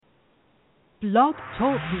Blog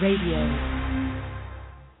Talk Radio.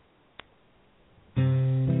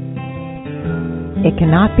 It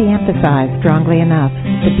cannot be emphasized strongly enough,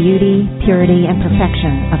 the beauty, purity, and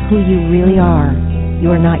perfection of who you really are.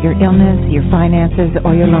 You are not your illness, your finances,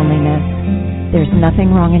 or your loneliness. There's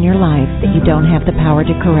nothing wrong in your life that you don't have the power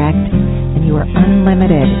to correct, and you are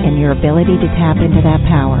unlimited in your ability to tap into that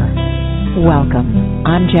power. Welcome.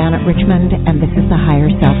 I'm Janet Richmond, and this is the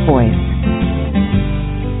Higher Self Voice.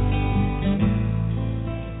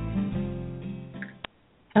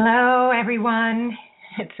 Hello, everyone.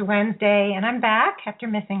 It's Wednesday, and I'm back after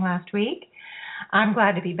missing last week. I'm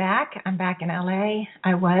glad to be back. I'm back in LA.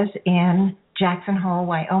 I was in Jackson Hole,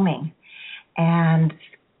 Wyoming, and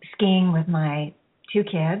skiing with my two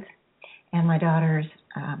kids and my daughter's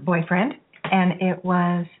boyfriend, and it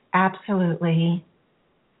was absolutely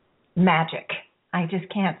magic. I just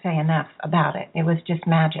can't say enough about it. It was just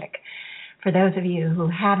magic. For those of you who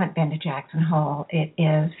haven't been to Jackson Hole, it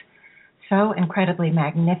is so incredibly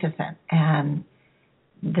magnificent, and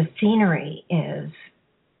the scenery is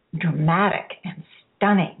dramatic and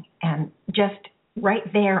stunning and just right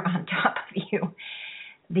there on top of you.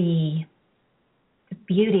 The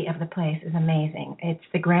beauty of the place is amazing. It's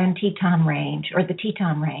the Grand Teton Range, or the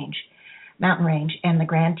Teton Range, mountain range, and the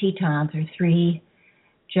Grand Tetons are three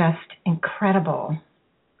just incredible,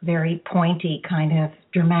 very pointy, kind of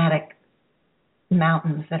dramatic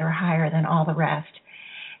mountains that are higher than all the rest.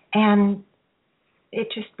 And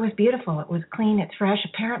it just was beautiful. It was clean. It's fresh.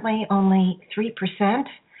 Apparently only 3%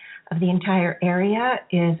 of the entire area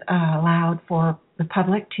is allowed for the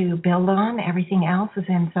public to build on. Everything else is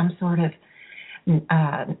in some sort of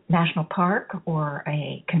national park or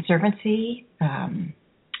a conservancy.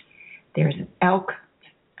 There's an elk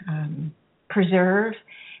preserve.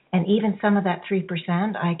 And even some of that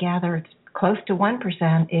 3%, I gather it's close to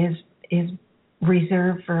 1%, is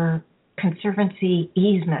reserved for conservancy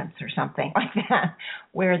easements or something like that,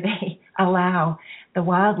 where they allow the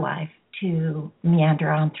wildlife to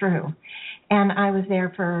meander on through. And I was there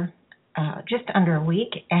for just under a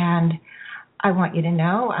week, and I want you to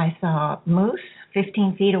know I saw moose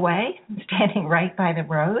 15 feet away, standing right by the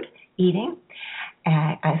road, eating.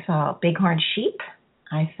 I saw bighorn sheep.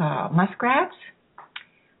 I saw muskrats.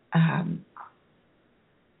 I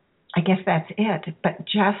guess that's it, but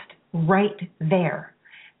just right there,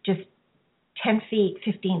 just 10 feet,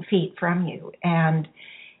 15 feet from you. And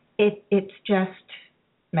it's just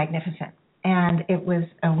magnificent. And it was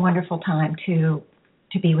a wonderful time to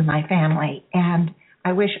be with my family. And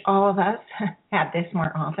I wish all of us had this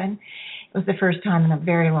more often. It was the first time in a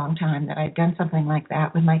very long time that I'd done something like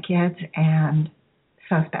that with my kids, and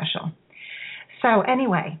so special. So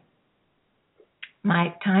anyway,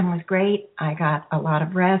 my time was great. I got a lot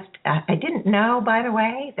of rest. I didn't know, by the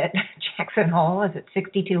way, that Jackson Hole is at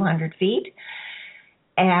 6,200 feet,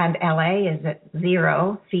 and LA is at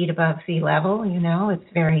 0 feet above sea level. You know, it's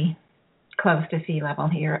very close to sea level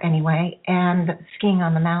here anyway. And skiing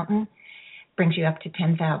on the mountain brings you up to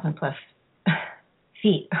 10,000 plus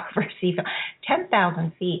feet over sea level.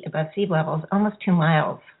 10,000 feet above sea level is almost 2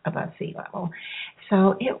 miles above sea level.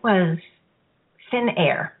 So it was thin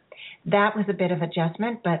air. That was a bit of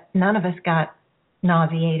adjustment, but none of us got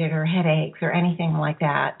nauseated or headaches or anything like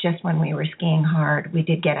that. Just when we were skiing hard, we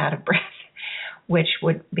did get out of breath, which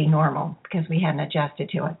would be normal because we hadn't adjusted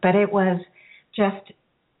to it. But it was just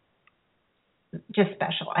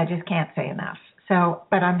special. I just can't say enough. So,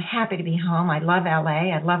 but I'm happy to be home. I love LA.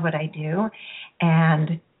 I love what I do,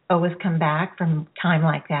 and always come back from time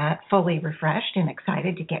like that fully refreshed and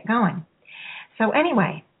excited to get going. So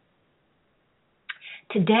anyway,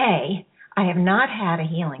 today, I have not had a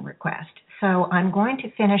healing request, so I'm going to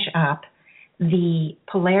finish up the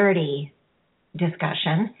polarity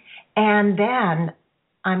discussion, and then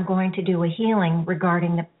I'm going to do a healing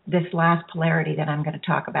regarding this last polarity that I'm going to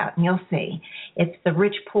talk about, and you'll see. It's the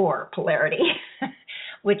rich-poor polarity,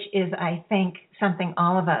 which is, I think, something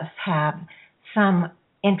all of us have some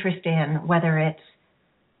interest in, whether it's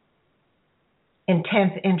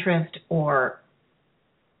intense interest or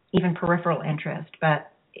even peripheral interest,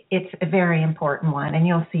 but it's a very important one, and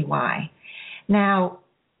you'll see why. Now,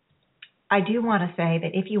 I do want to say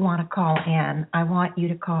that if you want to call in, I want you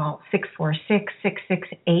to call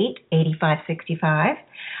 646-668-8565.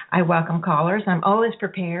 I welcome callers. I'm always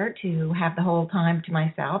prepared to have the whole time to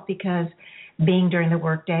myself because being during the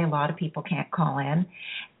workday, a lot of people can't call in.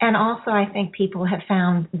 And also, I think people have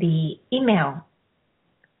found the email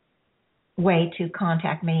way to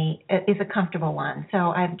contact me is a comfortable one. So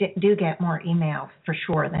I do get more emails for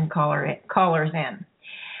sure than callers in.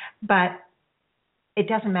 But it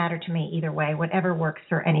doesn't matter to me either way, whatever works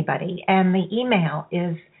for anybody. And the email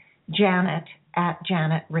is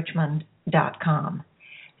janet@janetrichmond.com.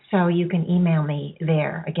 So you can email me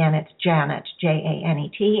there. Again, it's Janet,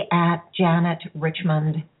 Janet,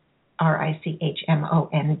 @janetrichmond,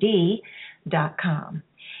 RICHMOND.com.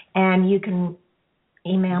 And you can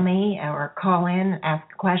email me or call in, ask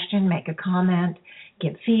a question, make a comment,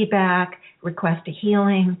 give feedback, request a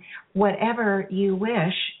healing, whatever you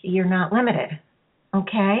wish. You're not limited.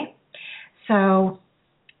 Okay? So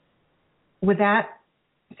with that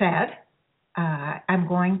said, I'm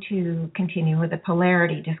going to continue with the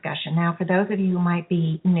polarity discussion. Now, for those of you who might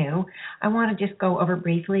be new, I want to just go over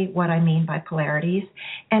briefly what I mean by polarities,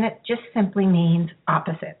 and it just simply means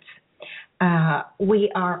opposites.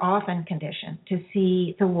 We are often conditioned to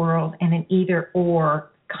see the world in an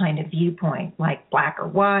either-or kind of viewpoint, like black or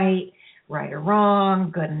white, right or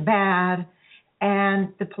wrong, good and bad. And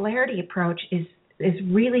the polarity approach is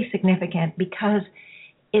really significant because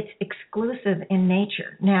it's exclusive in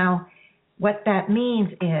nature. Now, what that means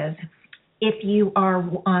is if you are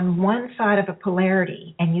on one side of a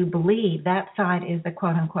polarity and you believe that side is the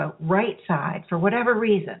quote-unquote right side for whatever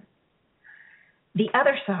reason, the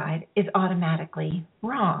other side is automatically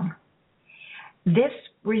wrong. This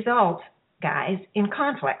results, guys, in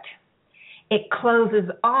conflict. It closes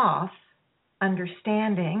off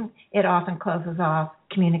understanding. It often closes off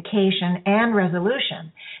communication and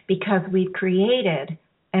resolution because we've created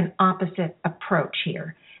an opposite approach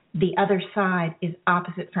here. The other side is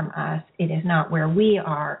opposite from us. It is not where we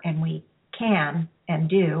are, and we can and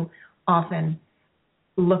do often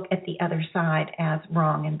look at the other side as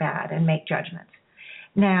wrong and bad and make judgments.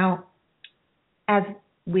 Now, as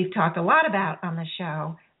we've talked a lot about on the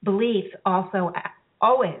show, beliefs also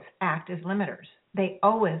always act as limiters. They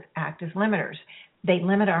always act as limiters. They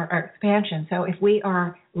limit our expansion. So if we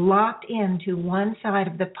are locked into one side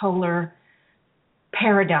of the polar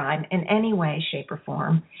paradigm in any way, shape, or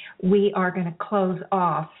form, we are going to close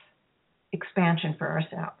off expansion for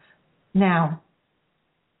ourselves. Now,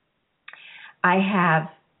 I have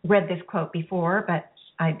read this quote before, but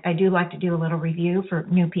I do like to do a little review for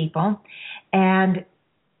new people. And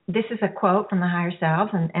this is a quote from the higher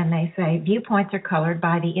selves, and they say, viewpoints are colored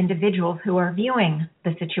by the individuals who are viewing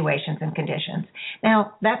the situations and conditions.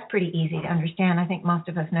 Now, that's pretty easy to understand. I think most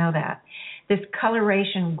of us know that. This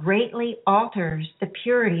coloration greatly alters the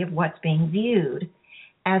purity of what's being viewed,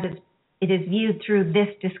 as it is viewed through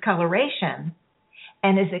this discoloration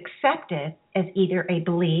and is accepted as either a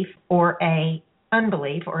belief or a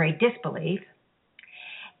unbelief or a disbelief.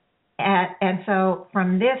 And so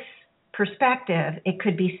from this perspective, it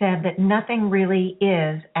could be said that nothing really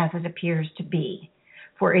is as it appears to be,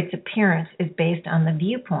 for its appearance is based on the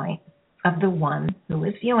viewpoint of the one who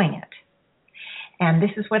is viewing it. And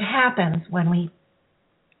this is what happens when we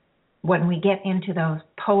get into those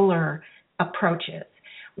polar approaches.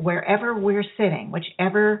 Wherever we're sitting,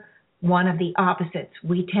 whichever one of the opposites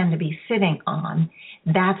we tend to be sitting on,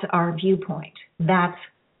 that's our viewpoint. That's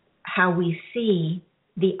how we see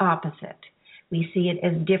the opposite. We see it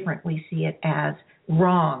as different. We see it as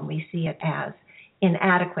wrong. We see it as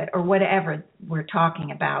inadequate, or whatever we're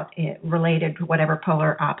talking about, related to whatever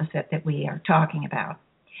polar opposite that we are talking about.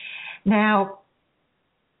 Now,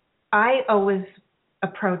 I always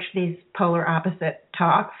approach these polar opposite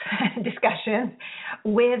talks, discussions,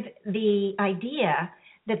 with the idea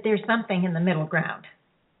that there's something in the middle ground,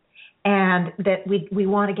 and that we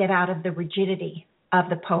want to get out of the rigidity of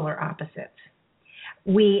the polar opposites.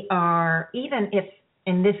 We are, even if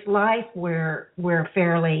in this life we're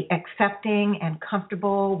fairly accepting and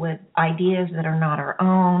comfortable with ideas that are not our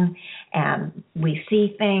own, and we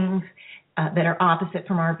see things that are opposite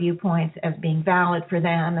from our viewpoints as being valid for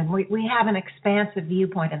them, and we have an expansive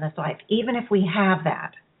viewpoint in this life. Even if we have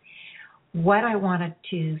that, what I wanted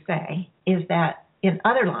to say is that in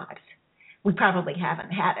other lives, we probably haven't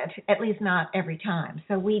had it, at least not every time.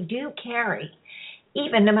 So we do carry,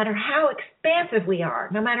 even no matter how expansive we are,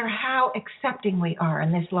 no matter how accepting we are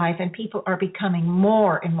in this life, and people are becoming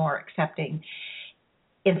more and more accepting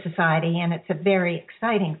in society, and it's a very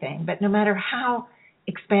exciting thing, but no matter how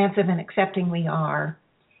expansive and accepting we are,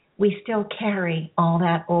 we still carry all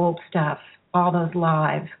that old stuff, all those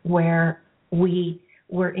lives where we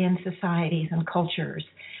were in societies and cultures,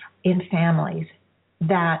 in families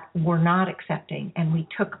that were not accepting, and we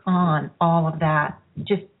took on all of that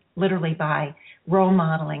just literally by role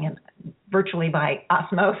modeling and virtually by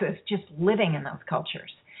osmosis, just living in those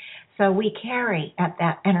cultures. So we carry at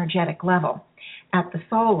that energetic level, at the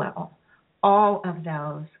soul level, all of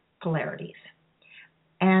those polarities.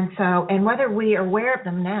 And whether we are aware of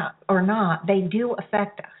them now or not, they do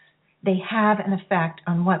affect us. They have an effect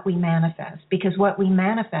on what we manifest, because what we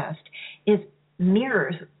manifest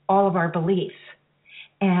mirrors all of our beliefs.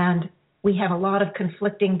 And we have a lot of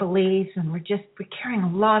conflicting beliefs, and we're carrying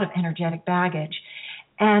a lot of energetic baggage.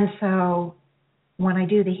 And so when I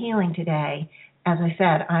do the healing today, as I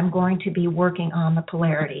said, I'm going to be working on the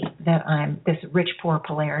polarity this rich-poor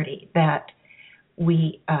polarity that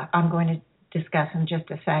I'm going to discuss in just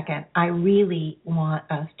a second. I really want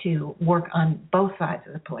us to work on both sides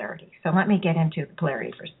of the polarity. So let me get into the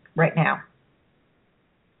polarity right now.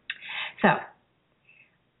 So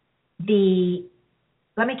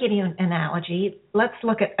let me give you an analogy. Let's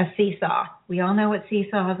look at a seesaw. We all know what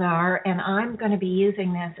seesaws are, and I'm going to be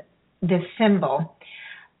using this symbol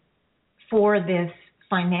for this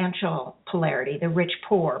financial polarity, the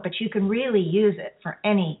rich-poor, but you can really use it for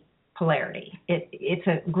any polarity. It's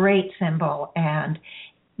a great symbol, and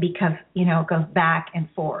because, it goes back and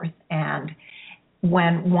forth, and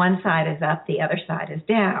when one side is up, the other side is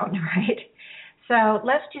down, right? So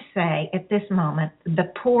let's just say at this moment,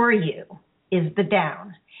 the poor you is the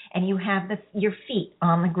down, and you have your feet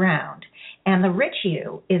on the ground, and the rich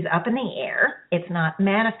you is up in the air. It's not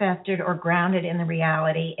manifested or grounded in the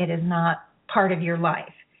reality. It is not part of your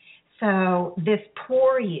life. So this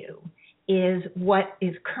poor you is what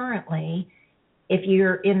is currently, if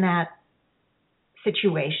you're in that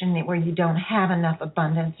situation where you don't have enough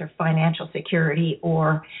abundance or financial security,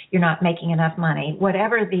 or you're not making enough money,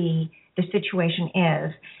 whatever the situation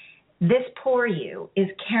is, this poor you is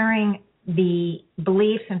carrying the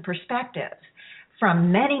beliefs and perspectives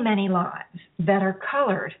from many, many lives that are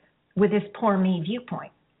colored with this poor me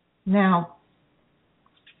viewpoint. Now,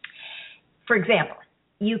 for example,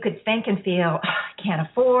 you could think and feel, I can't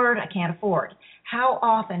afford. How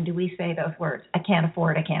often do we say those words? I can't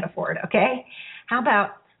afford, okay? How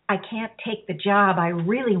about, I can't take the job I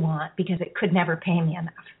really want because it could never pay me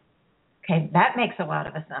enough? Okay, that makes a lot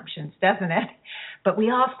of assumptions, doesn't it? But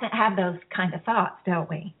we all have those kind of thoughts, don't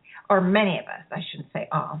we? Or many of us, I shouldn't say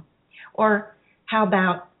all. Or how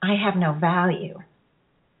about, I have no value?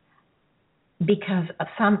 Because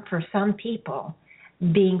for some people,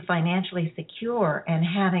 being financially secure and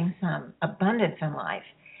having some abundance in life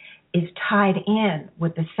is tied in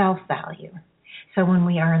with the self-value. So when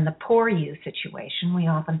we are in the poor you situation, we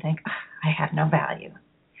often think, I have no value.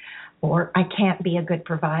 Or I can't be a good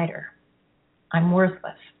provider. I'm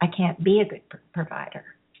worthless. I can't be a good provider.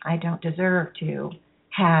 I don't deserve to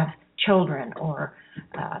have children or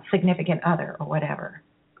a significant other or whatever.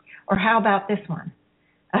 Or how about this one?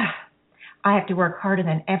 I have to work harder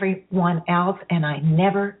than everyone else, and I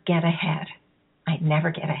never get ahead.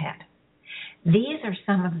 These are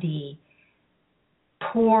some of the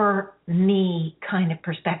poor me kind of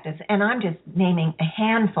perspectives, and I'm just naming a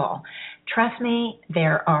handful. Trust me,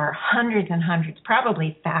 there are hundreds and hundreds,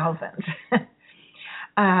 probably thousands.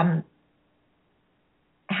 How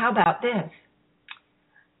about this?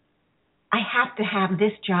 I have to have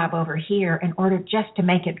this job over here in order just to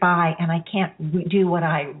make it by, and I can't do what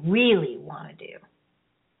I really want to do.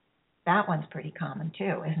 That one's pretty common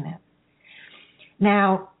too, isn't it?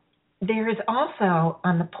 Now, there is also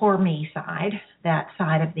on the poor me side, that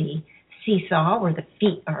side of the seesaw where the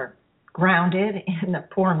feet are grounded in the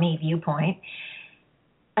poor me viewpoint,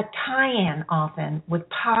 a tie-in often with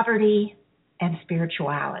poverty and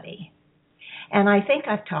spirituality. And I think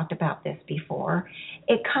I've talked about this before.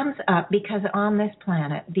 It comes up because on this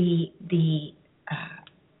planet, the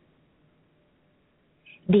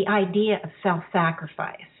idea of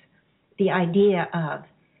self-sacrifice, the idea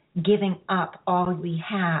of giving up all we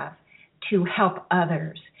have to help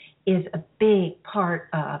others is a big part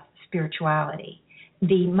of spirituality.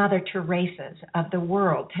 The Mother Teresas of the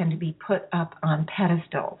world tend to be put up on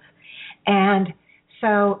pedestals. And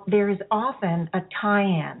so there is often a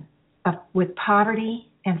tie-in with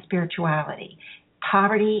poverty and spirituality,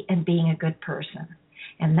 poverty and being a good person.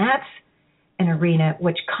 And that's an arena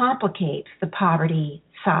which complicates the poverty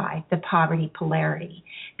side, the poverty polarity,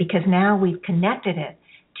 because now we've connected it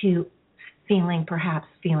to feeling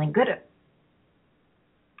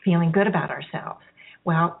good about ourselves.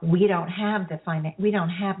 Well, we don't have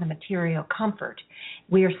the material comfort.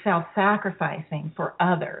 We are self-sacrificing for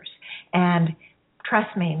others. And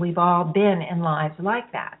trust me, we've all been in lives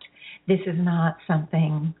like that. This is not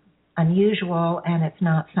something unusual, and it's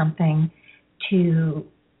not something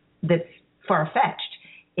that's far-fetched.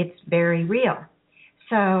 It's very real.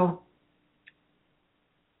 So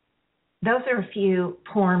those are a few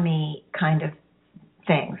poor me kind of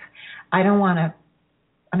things. I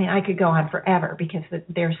could go on forever because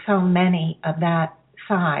there's so many of that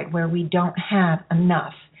side where we don't have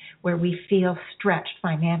enough, where we feel stretched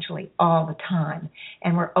financially all the time,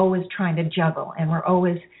 and we're always trying to juggle, and we're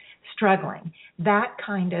always struggling. That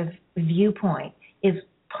kind of viewpoint is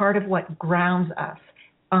part of what grounds us.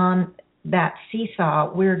 On that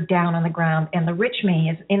seesaw, we're down on the ground, and the rich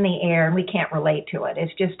me is in the air, and we can't relate to it.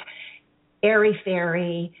 It's just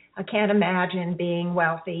airy-fairy. I can't imagine being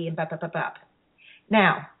wealthy, and blah, blah, blah, blah.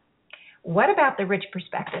 Now, what about the rich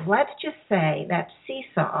perspective? Let's just say that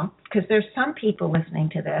seesaw, because there's some people listening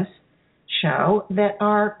to this show that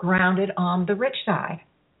are grounded on the rich side.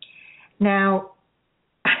 Now,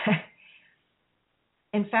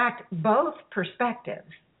 in fact, both perspectives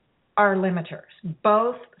are limiters.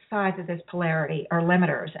 Both sides of this polarity are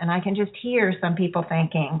limiters. And I can just hear some people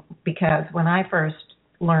thinking, because when I first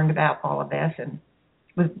learned about all of this and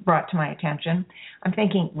was brought to my attention, I'm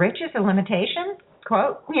thinking, rich is a limitation?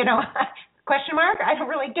 Quote, question mark? I don't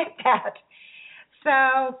really get that.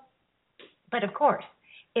 So, but of course,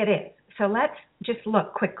 it is. So let's just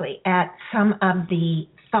look quickly at some of the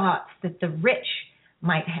thoughts that the rich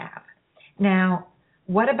might have. Now,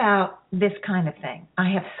 what about this kind of thing?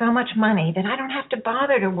 I have so much money that I don't have to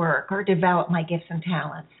bother to work or develop my gifts and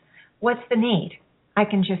talents. What's the need? I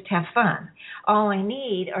can just have fun. All I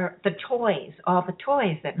need are the toys, all the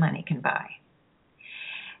toys that money can buy.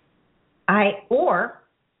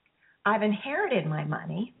 I've inherited my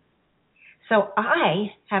money, so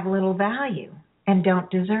I have little value and don't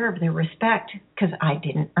deserve the respect because I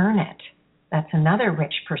didn't earn it. That's another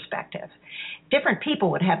rich perspective. Different people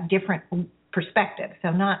would have different perspectives,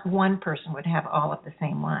 so not one person would have all of the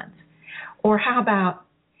same ones. Or how about,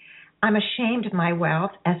 I'm ashamed of my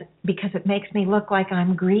wealth because it makes me look like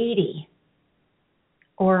I'm greedy,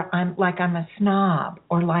 or I'm a snob,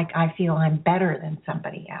 or like I feel I'm better than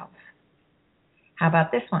somebody else. How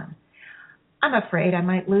about this one? I'm afraid I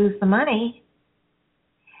might lose the money.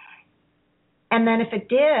 And then if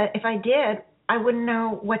I did, I wouldn't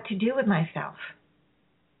know what to do with myself.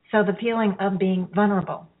 So the feeling of being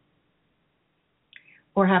vulnerable.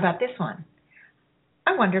 Or how about this one?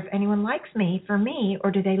 I wonder if anyone likes me for me,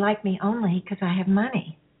 or do they like me only because I have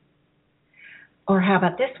money? Or how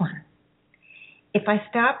about this one? If I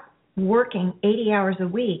stop working 80 hours a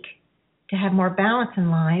week to have more balance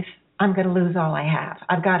in life, I'm going to lose all I have.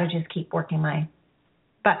 I've got to just keep working my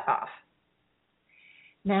butt off.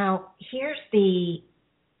 Now,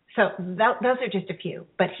 those are just a few,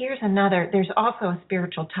 but here's another. There's also a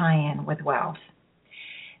spiritual tie-in with wealth.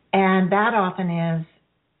 And that often is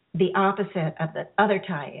the opposite of the other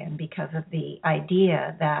tie-in because of the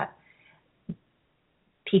idea that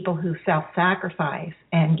people who self-sacrifice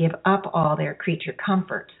and give up all their creature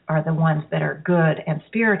comforts are the ones that are good and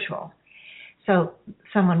spiritual. So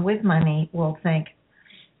someone with money will think,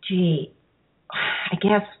 gee, I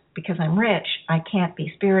guess because I'm rich, I can't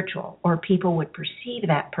be spiritual. Or people would perceive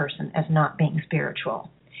that person as not being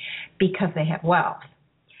spiritual because they have wealth.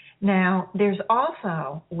 Now, there's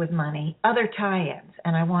also, with money, other tie-ins,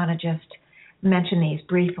 and I want to just mention these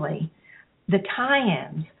briefly. The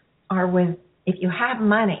tie-ins are with, if you have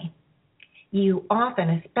money, you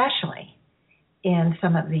often, especially in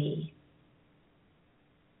some of many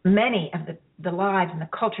of the lives and the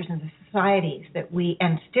cultures and the societies that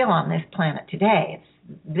and still on this planet today, it's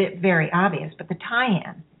very obvious, but the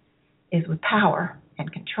tie-in is with power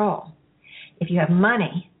and control. If you have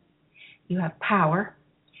money, you have power.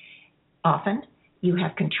 Often, you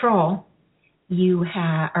have control. You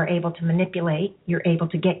are able to manipulate. You're able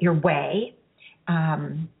to get your way.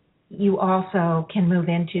 You also can move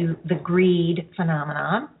into the greed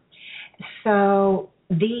phenomenon. So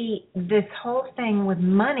this whole thing with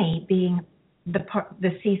money being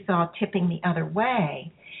the seesaw tipping the other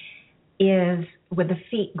way is, with the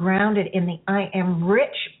feet grounded in the I am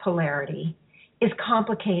rich polarity, is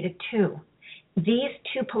complicated too. These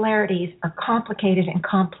two polarities are complicated and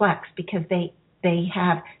complex because they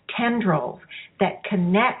have tendrils that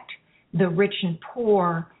connect the rich and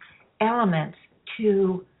poor elements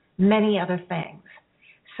to many other things.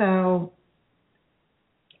 So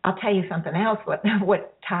I'll tell you something else what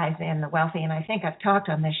ties in the wealthy, and I think I've talked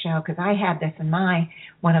on this show because I had this in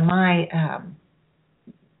one of my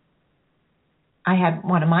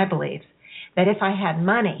beliefs, that if I had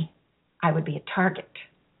money, I would be a target.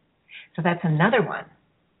 So that's another one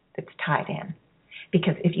that's tied in.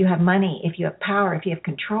 Because if you have money, if you have power, if you have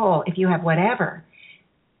control, if you have whatever,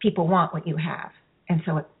 people want what you have. And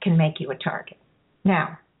so it can make you a target.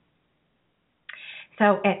 Now,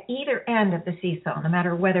 so at either end of the seesaw, no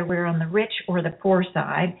matter whether we're on the rich or the poor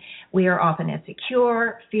side, we are often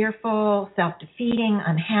insecure, fearful, self-defeating,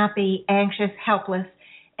 unhappy, anxious, helpless,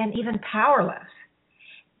 and even powerless.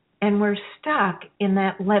 And we're stuck in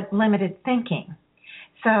that limited thinking.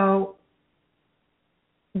 So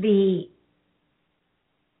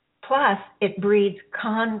plus it breeds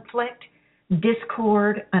conflict,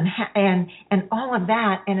 discord, and all of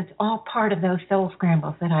that, and it's all part of those soul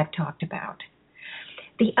scrambles that I've talked about.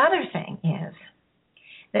 The other thing is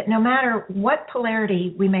that no matter what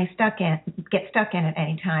polarity we may get stuck in at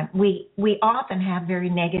any time, we often have very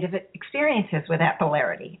negative experiences with that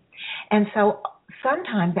polarity. And so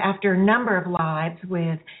sometimes after a number of lives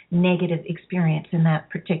with negative experience in that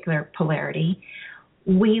particular polarity,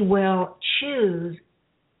 we will choose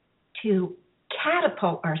to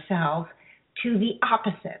catapult ourselves to the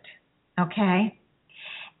opposite, okay?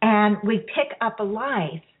 And we pick up a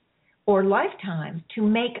life or lifetimes to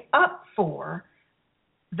make up for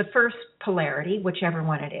the first polarity, whichever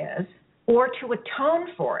one it is, or to atone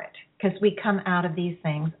for it, because we come out of these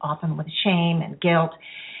things often with shame and guilt,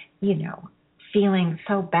 feeling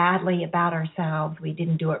so badly about ourselves. We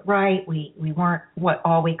didn't do it right. We weren't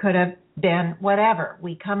all we could have been, whatever.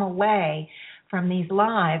 We come away from these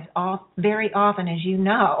lives very often, as you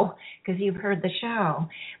know, because you've heard the show,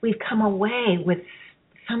 we've come away with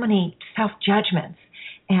so many self-judgments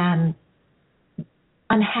and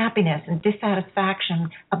unhappiness and dissatisfaction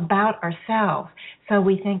about ourselves. So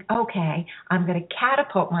we think, okay, I'm going to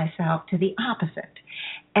catapult myself to the opposite.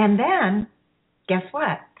 And then, guess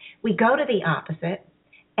what? We go to the opposite,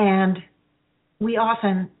 and we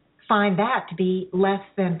often find that to be less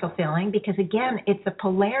than fulfilling because, again, it's a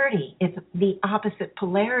polarity. It's the opposite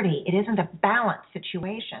polarity. It isn't a balanced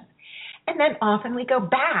situation. And then often we go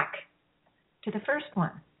back to the first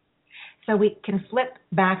one. So we can flip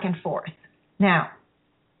back and forth. Now,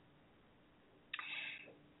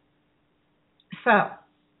 so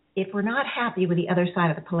if we're not happy with the other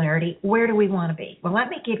side of the polarity, where do we want to be? Well, let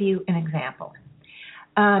me give you an example.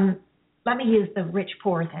 Let me use the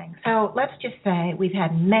rich-poor thing. So let's just say we've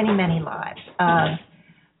had many, many lives of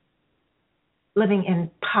living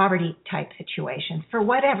in poverty-type situations for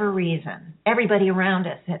whatever reason. Everybody around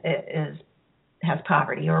us has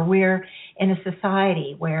poverty, or we're in a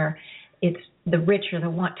society where it's the rich are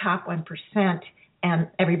the top 1% and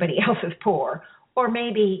everybody else is poor. Or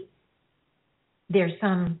maybe there's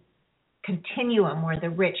some continuum where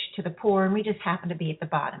the rich to the poor, and we just happen to be at the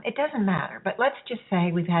bottom. It doesn't matter, but let's just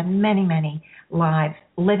say we've had many, many lives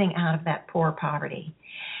living out of that poor poverty.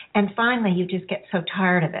 And finally, you just get so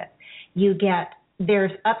tired of it.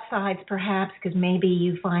 There's upsides perhaps, because maybe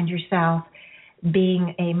you find yourself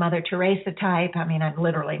being a Mother Teresa type. I mean, I'm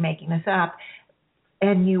literally making this up.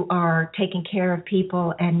 And you are taking care of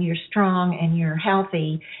people, and you're strong, and you're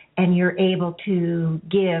healthy, and you're able to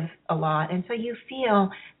give a lot. And so you feel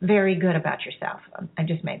very good about yourself. I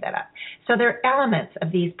just made that up. So there are elements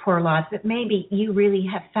of these poor lives that maybe you really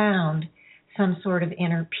have found some sort of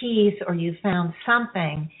inner peace, or you found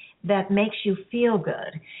something that makes you feel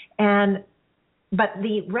good. But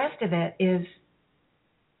the rest of it is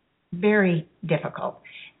very difficult.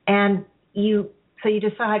 And so you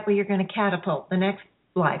decide, well, you're going to catapult the next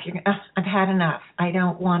life. I've had enough. I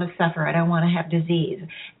don't want to suffer. I don't want to have disease.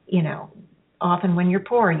 Often when you're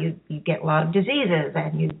poor, you get a lot of diseases,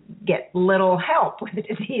 and you get little help with the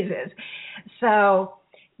diseases. So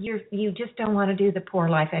you just don't want to do the poor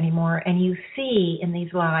life anymore. And you see in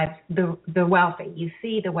these lives the wealthy. You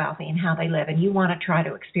see the wealthy and how they live, and you want to try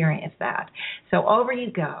to experience that. So over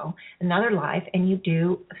you go, another life, and you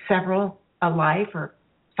do a life or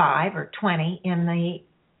 5 or 20 in the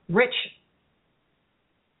rich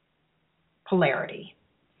polarity.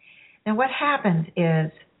 Now what happens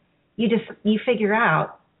is you figure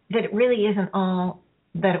out that it really isn't all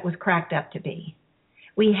that it was cracked up to be.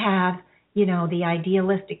 We have, the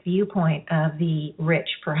idealistic viewpoint of the rich,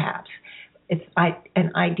 perhaps. It's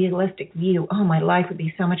an idealistic view. Oh, my life would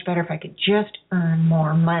be so much better if I could just earn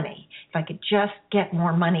more money, if I could just get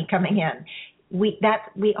more money coming in.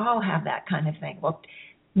 We all have that kind of thing. Well,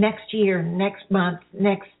 next year, next month,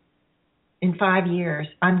 in 5 years,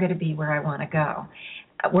 I'm going to be where I want to go,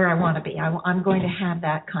 where I want to be. I'm going to have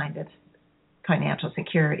that kind of financial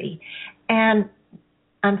security. And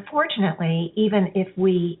unfortunately, even if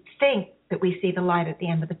we think that we see the light at the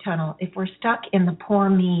end of the tunnel, if we're stuck in the poor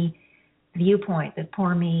me viewpoint, the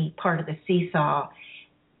poor me part of the seesaw,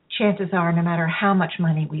 chances are no matter how much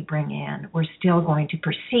money we bring in, we're still going to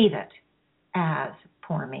perceive it as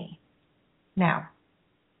poor me. Now,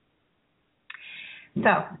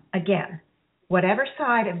 so again, whatever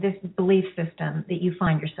side of this belief system that you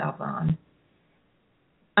find yourself on,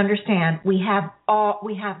 understand we have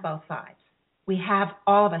both sides.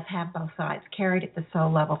 All of us have both sides carried at the soul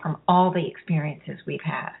level from all the experiences we've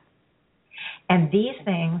had. And these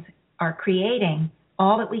things are creating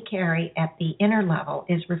all that we carry at the inner level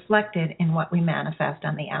is reflected in what we manifest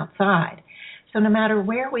on the outside. So no matter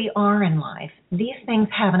where we are in life, these things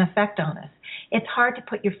have an effect on us. It's hard to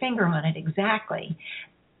put your finger on it exactly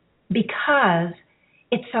because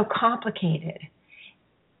it's so complicated.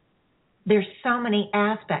 There's so many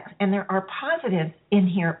aspects, and there are positives in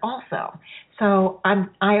here also. So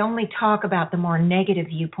I only talk about the more negative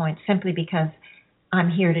viewpoints simply because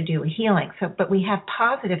I'm here to do a healing. But we have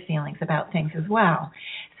positive feelings about things as well.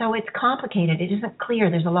 So it's complicated. It isn't clear.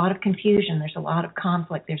 There's a lot of confusion. There's a lot of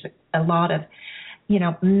conflict. There's a lot of,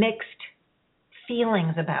 mixed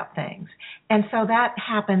feelings about things. And so that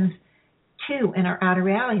happens too in our outer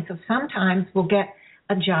reality. So sometimes we'll get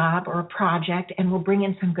a job or a project and we'll bring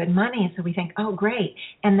in some good money. And so we think, oh, great.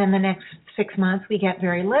 And then the next 6 months we get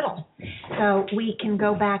very little. So we can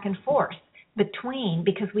go back and forth between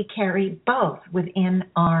because we carry both within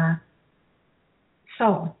our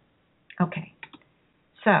soul. Okay.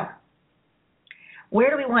 So where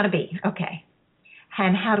do we want to be? Okay.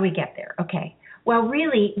 And how do we get there? Okay. Well,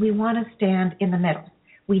 really, we want to stand in the middle.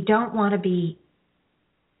 We don't want to be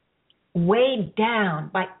weighed down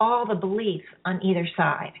by all the beliefs on either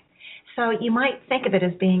side. So you might think of it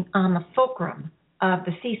as being on the fulcrum of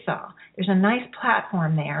the seesaw. There's a nice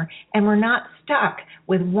platform there, and we're not stuck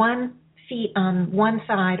with one feet on one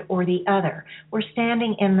side or the other. We're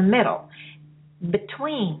standing in the middle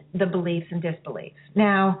between the beliefs and disbeliefs.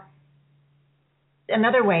 Now,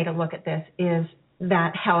 another way to look at this is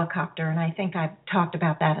that helicopter, and I think I've talked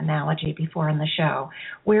about that analogy before in the show,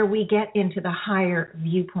 where we get into the higher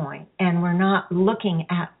viewpoint and we're not looking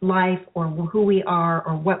at life or who we are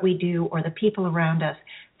or what we do or the people around us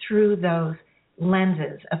through those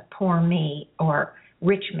lenses of poor me or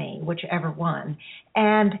rich me, whichever one.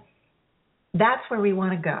 And that's where we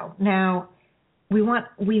want to go. Now, we want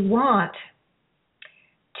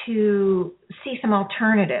to see some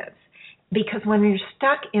alternatives, because when you're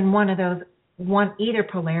stuck in one of those, either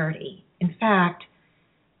polarity, in fact,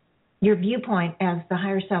 your viewpoint, as the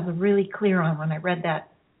higher self was really clear on when I read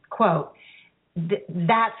that quote,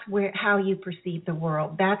 that's how you perceive the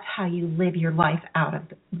world. That's how you live your life out of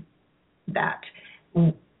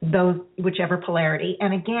those whichever polarity.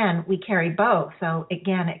 And again, we carry both, so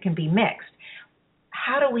again, it can be mixed.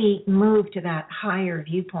 How do we move to that higher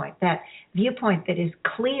viewpoint, that viewpoint that is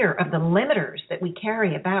clear of the limiters that we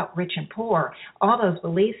carry about rich and poor, all those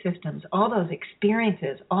belief systems, all those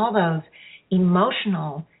experiences, all those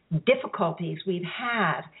emotional difficulties we've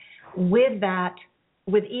had with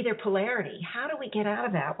either polarity? How do we get out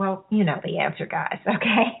of that? Well, you know the answer, guys,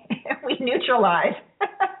 okay? We neutralize.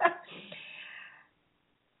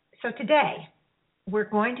 So today, we're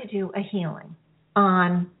going to do a healing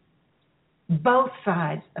on both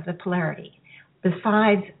sides of the polarity, the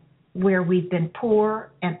sides where we've been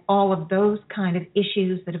poor and all of those kind of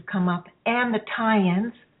issues that have come up, and the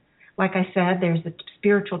tie-ins. Like I said, there's the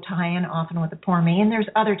spiritual tie-in often with the poor me, and there's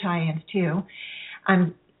other tie-ins too.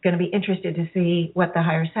 I'm going to be interested to see what the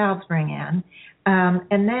higher selves bring in.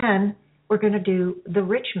 And then we're going to do the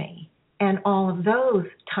rich me and all of those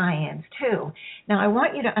tie-ins too. Now, I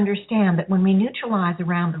want you to understand that when we neutralize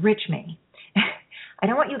around the rich me, I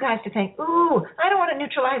don't want you guys to think, ooh, I don't want to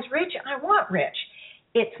neutralize rich, I want rich.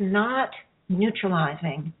 It's not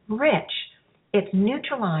neutralizing rich. It's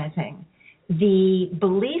neutralizing the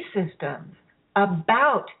belief systems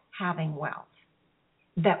about having wealth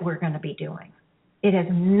that we're going to be doing. It has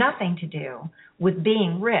nothing to do with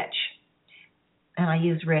being rich. And I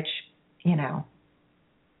use rich, in a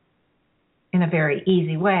very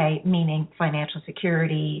easy way, meaning financial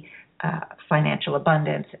security, financial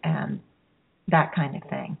abundance, and that kind of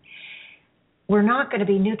thing. We're not going to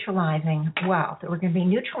be neutralizing wealth. We're going to be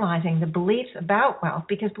neutralizing the beliefs about wealth,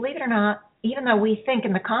 because believe it or not, even though we think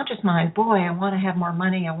in the conscious mind, boy, I want to have more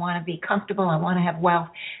money, I want to be comfortable, I want to have wealth,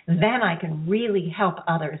 then I can really help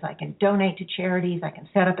others. I can donate to charities, I can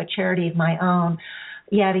set up a charity of my own,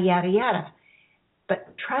 yada, yada, yada.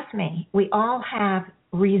 But trust me, we all have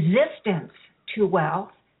resistance to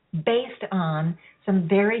wealth based on some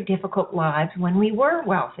very difficult lives when we were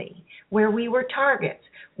wealthy, where we were targets,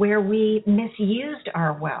 where we misused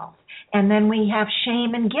our wealth, and then we have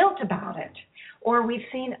shame and guilt about it. Or we've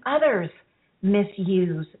seen others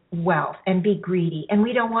misuse wealth and be greedy, and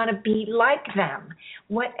we don't want to be like them.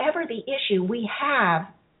 Whatever the issue we have,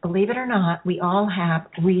 believe it or not, we all have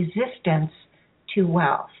resistance to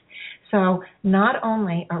wealth. So not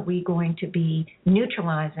only are we going to be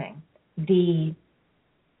neutralizing the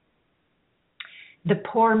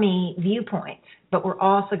poor me viewpoints, but we're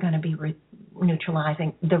also going to be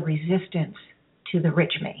neutralizing the resistance to the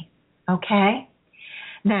rich me. Okay?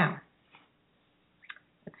 Now,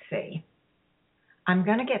 let's see. I'm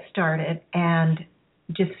going to get started and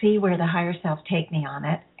just see where the higher selves take me on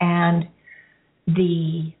it. And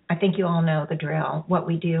I think you all know the drill. What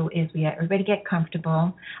we do is we have everybody get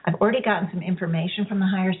comfortable. I've already gotten some information from the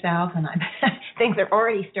higher self, and things are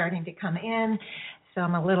already starting to come in. So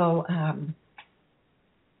I'm a little,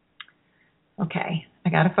 okay, I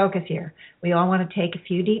got to focus here. We all want to take a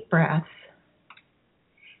few deep breaths.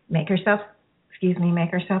 Make yourself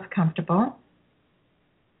comfortable.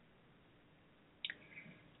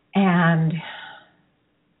 And,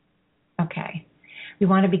 okay, we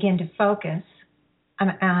want to begin to focus.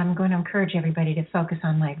 I'm going to encourage everybody to focus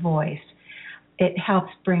on my voice. It helps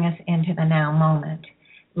bring us into the now moment.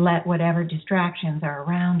 Let whatever distractions are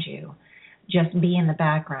around you just be in the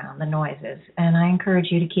background, the noises. And I encourage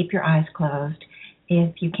you to keep your eyes closed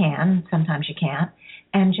if you can. Sometimes you can't.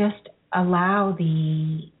 And just allow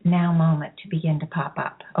the now moment to begin to pop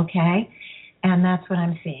up, okay? And that's what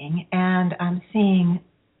I'm seeing. And I'm seeing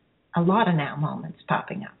a lot of now moments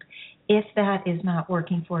popping up. If that is not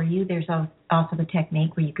working for you, there's also the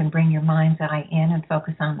technique where you can bring your mind's eye in and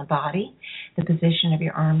focus on the body, the position of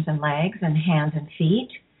your arms and legs and hands and feet,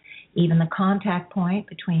 even the contact point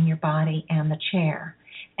between your body and the chair.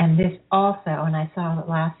 And this also, and I saw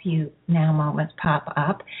the last few now moments pop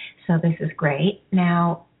up, so this is great.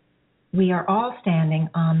 Now, we are all standing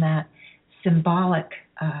on that symbolic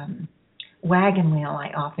wagon wheel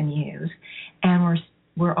I often use, and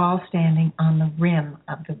we're all standing on the rim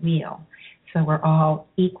of the wheel. So we're all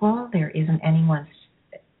equal. There isn't anyone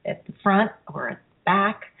at the front or at the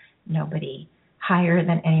back, nobody higher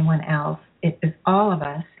than anyone else. It is all of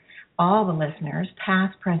us, all the listeners,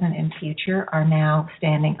 past, present, and future, are now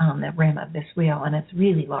standing on the rim of this wheel, and it's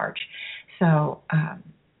really large. So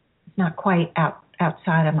it's not quite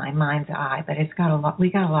outside of my mind's eye, but it's got a lot.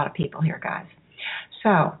 We got a lot of people here, guys.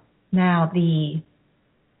 So now the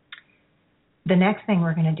next thing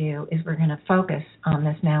we're going to do is we're going to focus on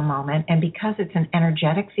this now moment, and because it's an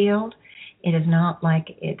energetic field, it is not like,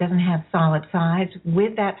 it doesn't have solid sides.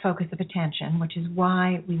 With that focus of attention, which is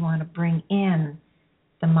why we want to bring in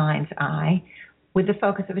the mind's eye, with the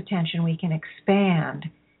focus of attention, we can expand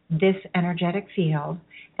this energetic field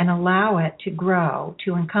and allow it to grow,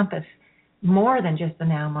 to encompass more than just the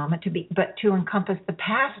now moment, but to encompass the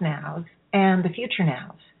past nows and the future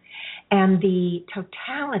nows. And the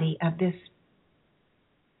totality of this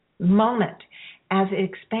moment, as it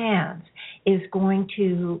expands, is going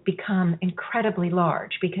to become incredibly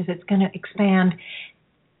large, because it's going to expand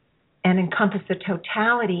and encompass the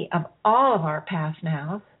totality of all of our past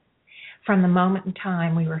nows from the moment in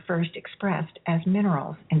time we were first expressed as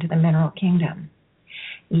minerals into the mineral kingdom.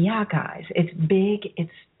 Yeah, guys, it's big,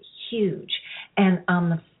 it's huge. And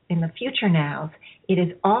in the future nows, it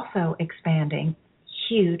is also expanding,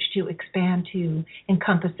 huge, to expand to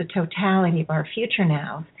encompass the totality of our future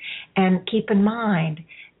nows. And keep in mind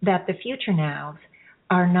that the future nows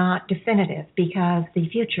are not definitive, because the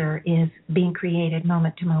future is being created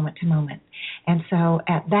moment to moment to moment. And so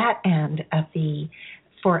at that end of the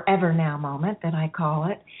forever now moment, that I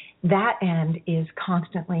call it, that end is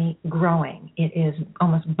constantly growing. It is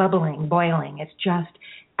almost bubbling, boiling. It's just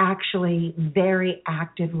actually very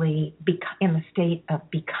actively in the state of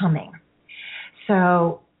becoming.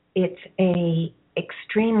 So it's a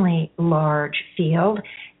extremely large field.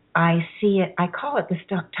 I see it, I call it the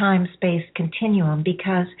time-space continuum,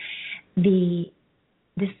 because this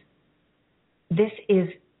is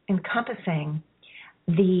encompassing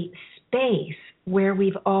the space where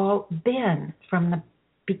we've all been from the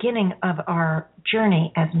beginning of our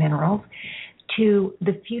journey as minerals to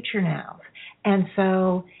the future now. And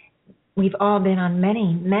so we've all been on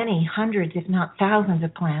many, many hundreds, if not thousands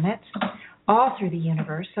of planets, all through the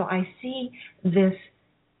universe. So I see this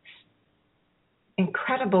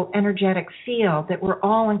incredible energetic field that we're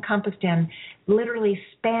all encompassed in, literally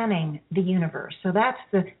spanning the universe. So that's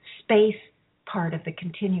the space part of the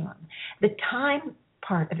continuum. The time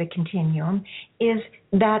part of the continuum is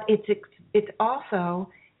that it also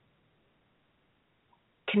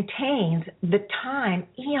contains the time,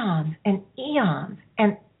 eons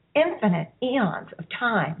and infinite eons of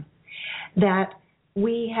time that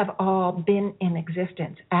we have all been in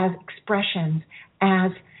existence as expressions,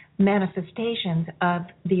 as manifestations of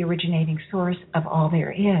the originating source of all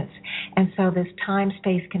there is. And so this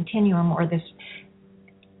time-space continuum, or this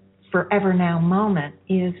forever now moment,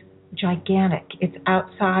 is gigantic. It's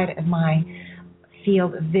outside of my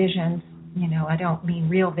field of vision. You know, I don't mean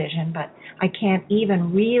real vision, but I can't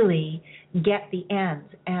even really get the ends,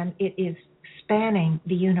 and it is spanning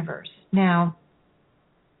the universe. Now,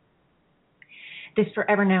 this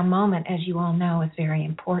forever now moment, as you all know, is very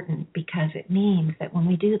important, because it means that when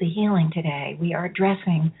we do the healing today, we are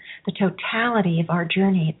addressing the totality of our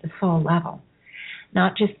journey at the soul level.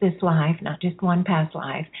 not just this life, not just one past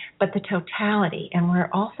life, but the totality. And we're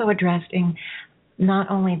also addressing not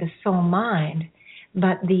only the soul mind,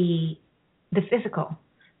 but the physical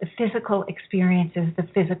experiences, the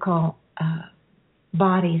physical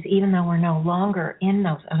bodies. Even though we're no longer in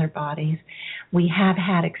those other bodies, we have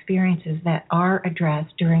had experiences that are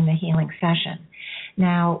addressed during the healing session.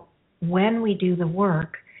 Now, when we do the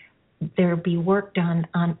work, there'll be work done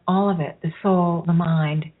on all of it, the soul, the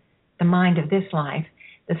mind of this life.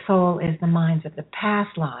 The soul is the minds of the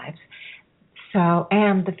past lives, so,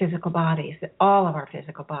 and the physical bodies, all of our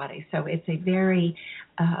physical bodies. So it's a very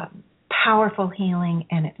powerful healing,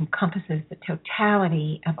 and it encompasses the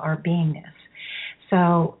totality of our beingness.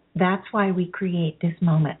 So that's why we create this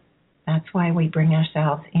moment. That's why we bring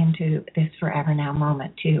ourselves into this forever now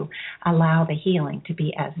moment, to allow the healing to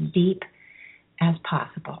be as deep as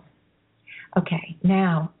possible. Okay,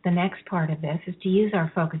 now the next part of this is to use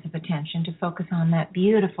our focus of attention to focus on that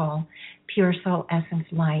beautiful pure soul essence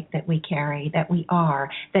light that we carry, that we are,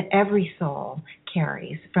 that every soul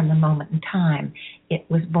carries from the moment in time it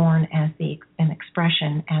was born as an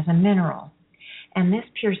expression, as a mineral. And this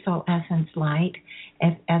pure soul essence light,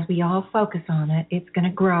 as we all focus on it, it's going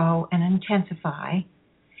to grow and intensify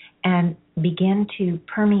and begin to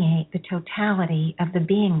permeate the totality of the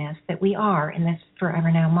beingness that we are in this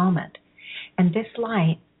forever now moment. And this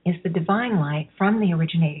light is the divine light from the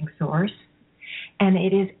originating source, and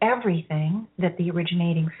it is everything that the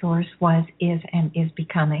originating source was, is, and is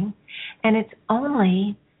becoming. And it's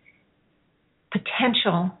only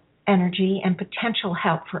potential energy and potential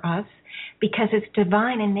help for us because it's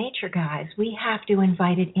divine in nature, guys. We have to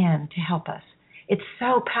invite it in to help us. It's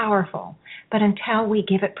so powerful, but until we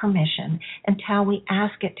give it permission, until we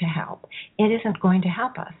ask it to help, it isn't going to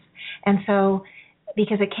help us. And so,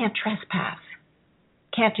 because it can't trespass,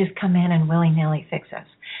 can't just come in and willy-nilly fix us.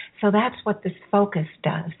 So that's what this focus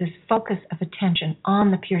does. This focus of attention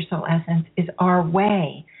on the pure soul essence is our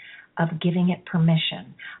way of giving it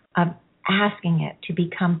permission, of asking it to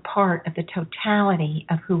become part of the totality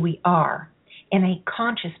of who we are in a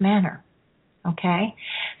conscious manner. Okay?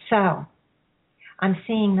 So I'm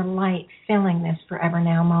seeing the light filling this forever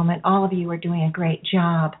now moment. All of you are doing a great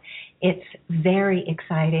job. It's very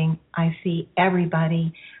exciting. I see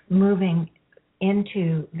everybody moving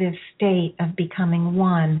into this state of becoming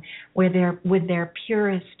one with their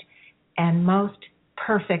purest and most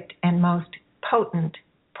perfect and most potent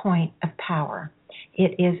point of power.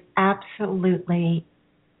 It is absolutely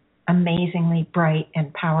amazingly bright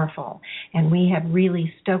and powerful, and we have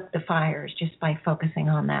really stoked the fires just by focusing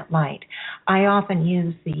on that light. I often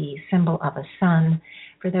use the symbol of a sun.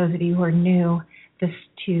 For those of you who are new,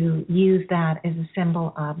 to use that as a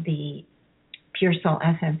symbol of the pure soul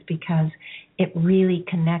essence, because it really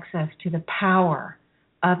connects us to the power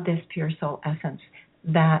of this pure soul essence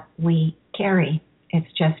that we carry. It's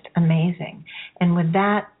just amazing. And with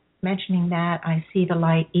that, mentioning that, I see the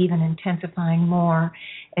light even intensifying more.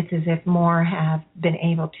 It's as if more have been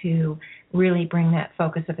able to really bring that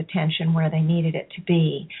focus of attention where they needed it to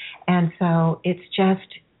be. And so it's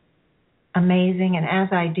just amazing. And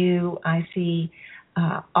as I do, I see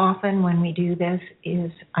often when we do this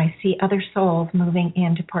is I see other souls moving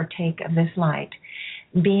in to partake of this light.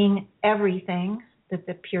 Being everything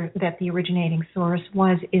that the originating source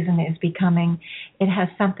was, is, and is becoming, it has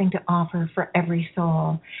something to offer for every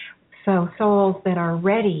soul. So souls that are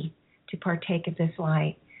ready to partake of this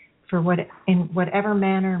light, in whatever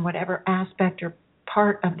manner and whatever aspect or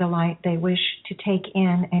part of the light they wish to take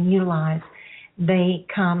in and utilize, they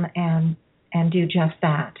come and do just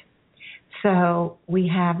that. So we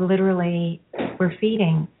have we're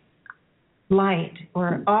feeding light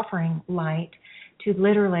or offering light to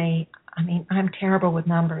literally, I mean, I'm terrible with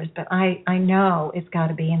numbers, but I know it's got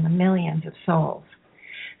to be in the millions of souls.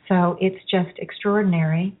 So it's just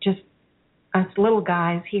extraordinary. Just us little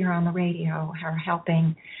guys here on the radio are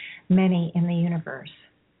helping many in the universe.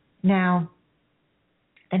 Now,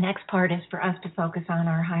 the next part is for us to focus on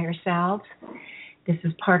our higher selves. This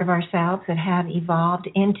is part of ourselves that have evolved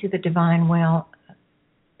into the divine will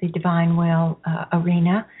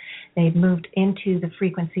arena. They've moved into the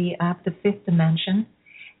frequency of the fifth dimension.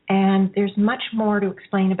 And there's much more to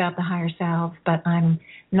explain about the higher selves, but I'm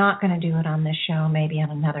not going to do it on this show, maybe on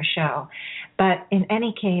another show. But in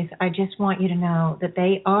any case, I just want you to know that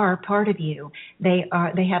they are part of you. They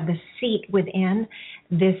have the seat within.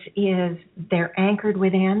 They're anchored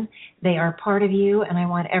within. They are part of you, and I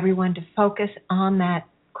want everyone to focus on that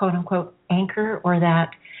quote-unquote anchor or that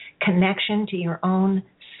connection to your own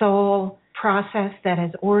soul process that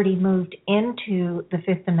has already moved into the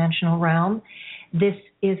fifth dimensional realm. This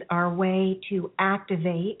is our way to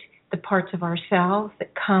activate the parts of ourselves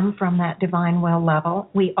that come from that divine will level.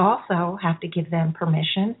 We also have to give them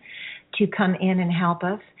permission to come in and help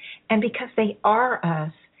us. And because they are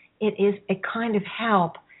us, it is a kind of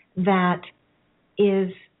help that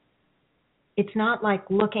is, it's not like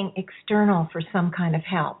looking external for some kind of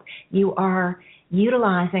help. You are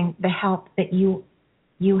utilizing the help that you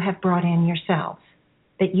have brought in yourselves,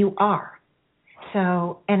 that you are.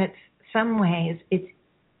 So, and it's some ways it's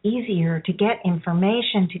easier to get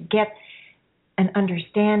information, to get an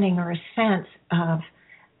understanding or a sense of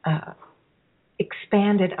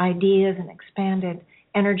expanded ideas and expanded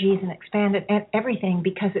energies and expanded everything,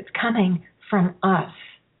 because it's coming from us.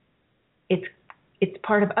 It's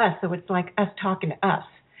part of us, so it's like us talking to us.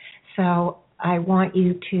 So I want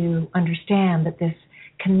you to understand that this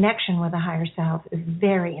connection with the higher self is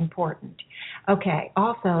very important. Okay,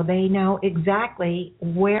 also they know exactly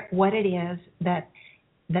what it is that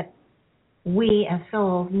we as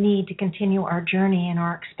souls need to continue our journey and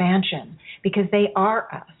our expansion, because they are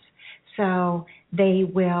us. So they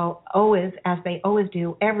will always, as they always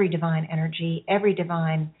do, every divine energy, every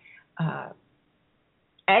divine,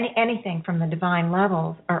 anything from the divine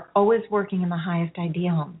levels are always working in the highest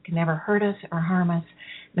ideal, can never hurt us or harm us,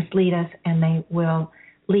 mislead us, and they will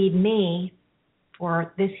lead me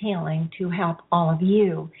for this healing to help all of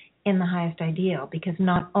you in the highest ideal, because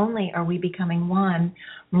not only are we becoming one,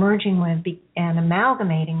 merging with and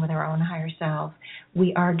amalgamating with our own higher selves,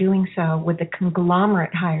 we are doing so with the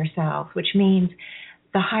conglomerate higher selves, which means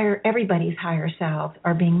everybody's higher selves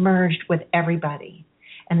are being merged with everybody.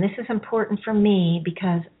 And this is important for me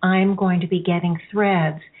because I'm going to be getting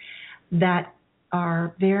threads that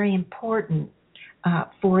are very important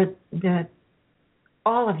for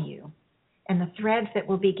all of you. And the threads that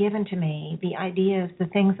will be given to me, the ideas, the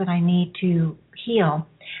things that I need to heal,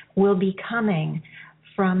 will be coming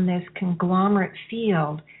from this conglomerate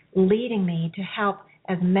field, leading me to help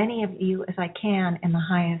as many of you as I can in the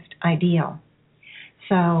highest ideal.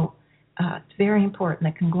 So it's very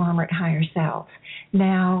important, the conglomerate higher self.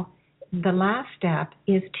 Now, the last step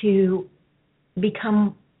is to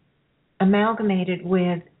become amalgamated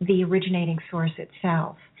with the originating source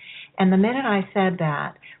itself. And the minute I said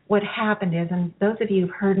that, what happened is, and those of you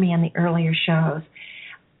who've heard me in the earlier shows,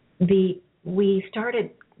 we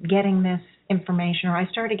started getting this information, or I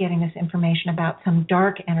started getting this information about some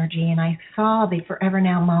dark energy, and I saw the Forever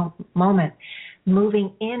Now moment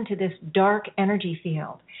moving into this dark energy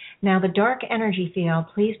field. Now, the dark energy field,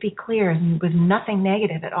 please be clear, was nothing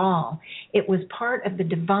negative at all. It was part of the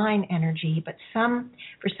divine energy, but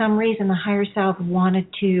for some reason the higher self wanted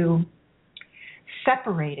to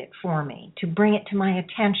separate it for me, to bring it to my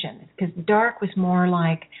attention, because dark was more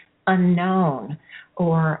like unknown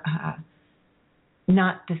or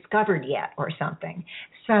not discovered yet or something.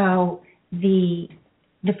 So the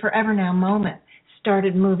Forever Now moment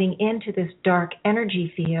started moving into this dark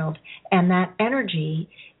energy field, and that energy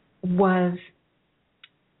was,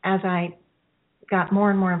 as I got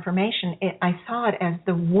more and more information, I saw it as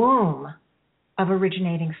the womb of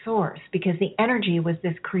originating source, because the energy was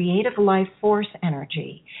this creative life force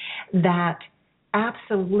energy that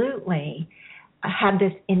absolutely had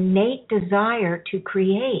this innate desire to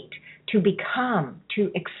create, to become,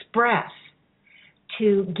 to express,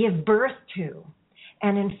 to give birth to.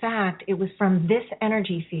 And in fact, it was from this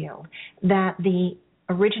energy field that the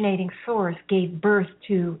originating source gave birth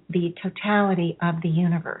to the totality of the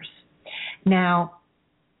universe. Now,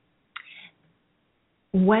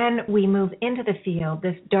 when we move into the field,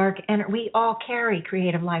 this dark energy, we all carry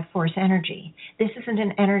creative life force energy. This isn't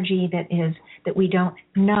an energy that we don't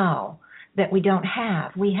know, that we don't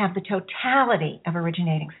have. We have the totality of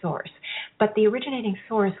originating source. But the originating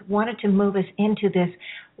source wanted to move us into this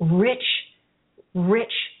rich,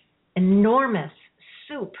 enormous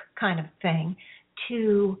soup kind of thing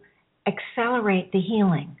to accelerate the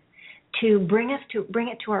healing, to bring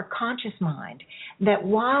it to our conscious mind, that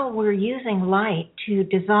while we're using light to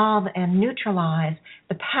dissolve and neutralize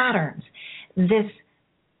the patterns, this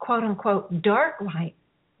quote-unquote dark light,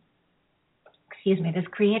 this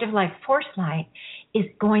creative life force light is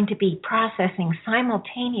going to be processing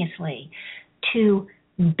simultaneously to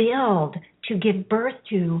build, to give birth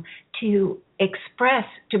to express,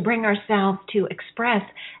 to bring ourselves to express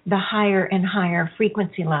the higher and higher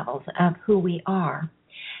frequency levels of who we are,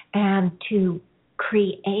 and to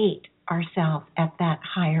create ourselves at that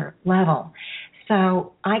higher level.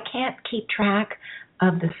 So I can't keep track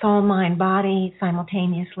of the soul, mind, body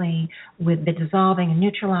simultaneously with the dissolving and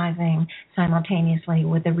neutralizing, simultaneously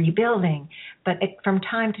with the rebuilding. But from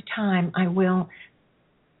time to time, I will,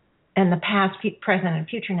 in the past, present, and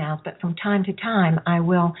future nows, but from time to time, I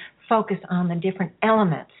will focus on the different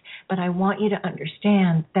elements. but I want you to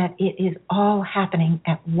understand that it is all happening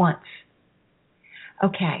at once.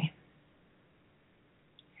 Okay.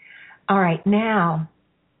 All right, now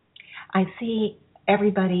I see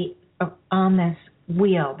everybody on this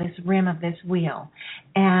wheel, this rim of this wheel.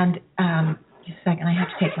 And just a second, I have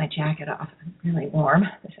to take my jacket off. I'm really warm.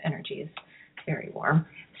 This energy is very warm.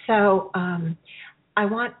 So I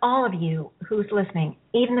want all of you who's listening,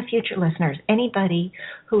 even the future listeners, anybody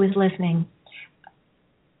who is listening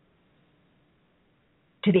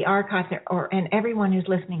to the archives and everyone who's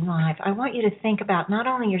listening live, I want you to think about not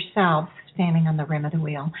only yourselves standing on the rim of the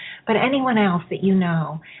wheel, but anyone else that you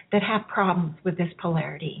know that have problems with this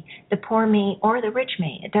polarity, the poor me or the rich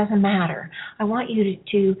me. It doesn't matter. I want you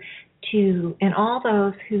to, and all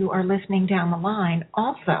those who are listening down the line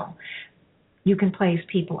also, you can place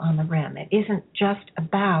people on the rim. It isn't just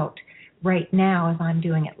about right now as I'm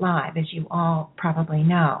doing it live, as you all probably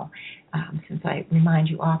know, since I remind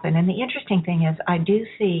you often. And the interesting thing is I do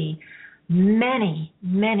see many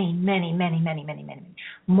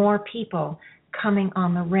more people coming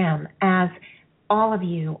on the rim as all of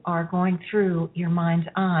you are going through your mind's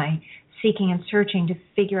eye, seeking and searching to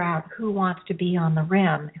figure out who wants to be on the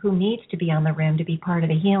rim, who needs to be on the rim to be part of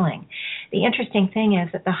the healing. The interesting thing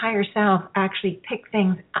is that the higher self actually pick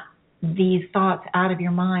these thoughts out of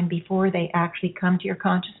your mind before they actually come to your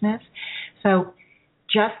consciousness. So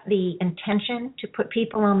just the intention to put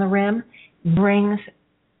people on the rim brings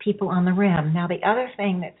people on the rim. Now, the other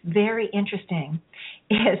thing that's very interesting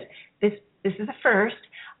is this is the first.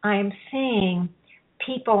 I'm seeing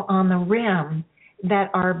people on the rim that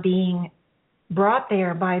are being brought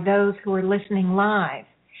there by those who are listening live.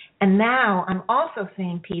 And now I'm also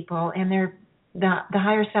seeing people, and the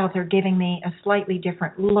higher selves are giving me a slightly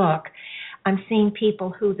different look. I'm seeing people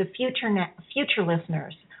who the future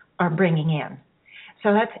listeners are bringing in.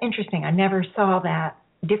 So that's interesting. I never saw that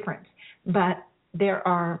difference. But there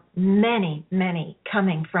are many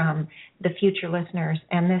coming from the future listeners,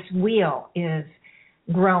 and this wheel is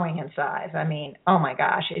growing in size. I mean, oh my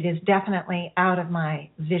gosh, it is definitely out of my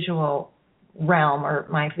visual realm or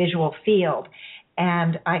my visual field,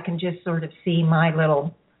 and I can just sort of see my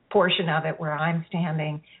little portion of it where I'm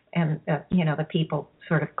standing and, the people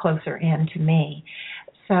sort of closer in to me.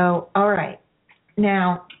 So, all right.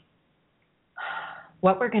 Now,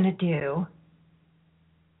 what we're going to do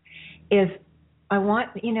is I want,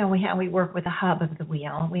 we work with the hub of the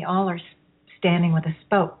wheel. We all are standing with a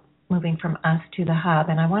spoke moving from us to the hub,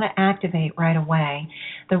 and I want to activate right away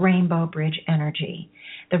the rainbow bridge energy.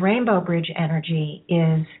 The rainbow bridge energy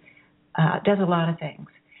does a lot of things,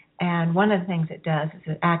 and one of the things it does is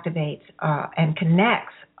it activates and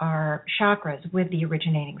connects our chakras with the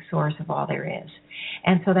originating source of all there is.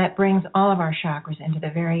 And so that brings all of our chakras into the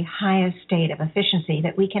very highest state of efficiency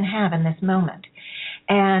that we can have in this moment.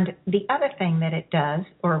 And the other thing that it does,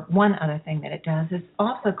 or one other thing that it does, is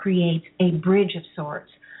also creates a bridge of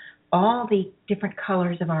sorts. All the different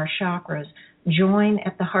colors of our chakras join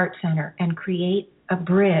at the heart center and create a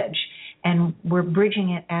bridge, and we're bridging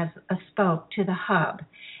it as a spoke to the hub.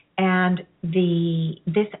 And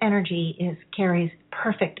this energy carries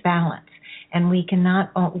perfect balance, and we can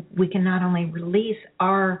not only release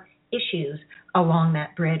our issues along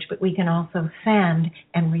that bridge, but we can also send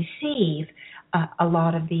and receive a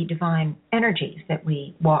lot of the divine energies that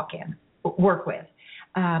we work with.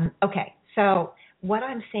 Okay, so what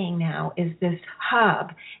I'm seeing now is this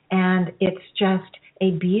hub, and it's just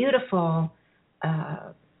a beautiful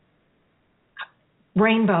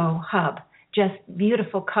rainbow hub, just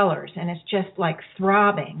beautiful colors, and it's just like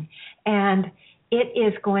throbbing. And it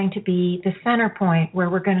is going to be the center point where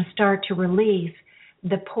we're going to start to release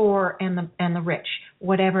the poor and the rich,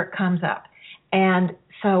 whatever it comes up. And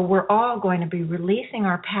so we're all going to be releasing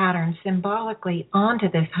our patterns symbolically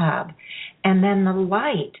onto this hub, and then the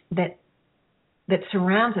light that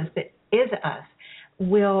surrounds us, that is us,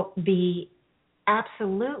 will be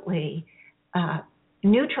absolutely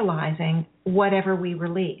neutralizing whatever we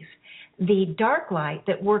release. The dark light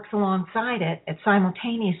that works alongside it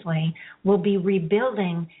simultaneously will be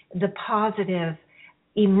rebuilding the positive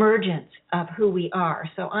emergence of who we are.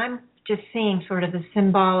 So I'm just seeing sort of the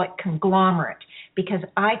symbolic conglomerate, because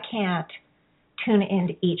I can't tune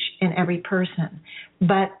into each and every person.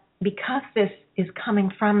 But because this is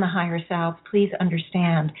coming from the higher self, please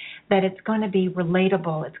understand that it's going to be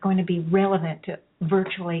relatable. It's going to be relevant to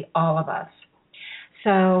virtually all of us.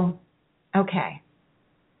 So, okay.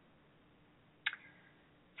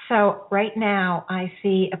 So right now I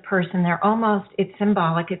see a person, it's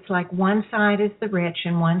symbolic. It's like one side is the rich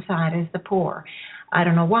and one side is the poor. I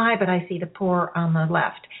don't know why, but I see the poor on the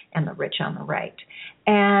left and the rich on the right.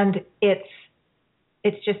 And it's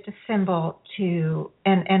it's just a symbol to,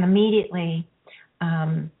 and immediately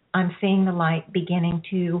I'm seeing the light beginning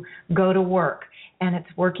to go to work, and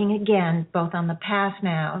it's working again both on the past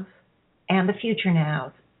nows and the future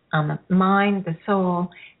nows, on the mind, the soul,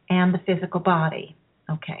 and the physical body.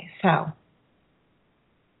 Okay, so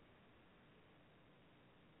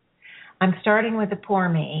I'm starting with the poor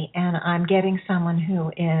me, and I'm getting someone who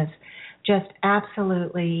is just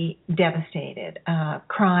absolutely devastated,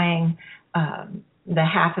 crying. The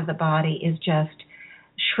half of the body is just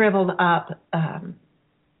shriveled up,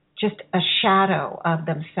 just a shadow of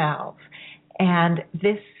themselves. And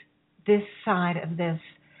this side of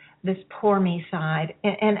this poor me side,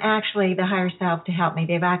 and actually the higher self to help me,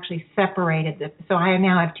 they've actually separated so I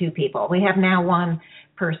now have two people. We have now one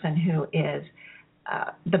person who is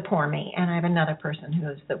the poor me, and I have another person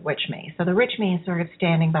who is the rich me. So the rich me is sort of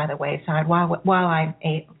standing by the wayside while I'm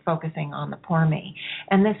focusing on the poor me.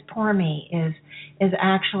 And this poor me is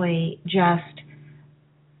actually just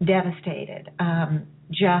devastated,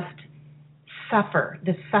 just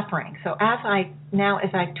the suffering. So as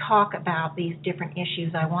I talk about these different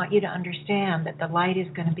issues, I want you to understand that the light is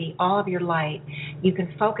going to be all of your light. You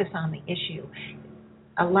can focus on the issue.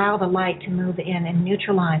 Allow the light to move in and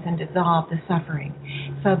neutralize and dissolve the suffering.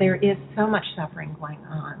 So there is so much suffering going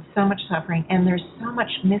on, so much suffering, and there's so much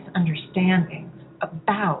misunderstandings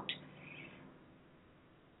about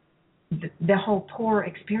the whole poor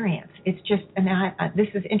experience. It's just, and this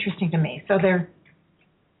is interesting to me. So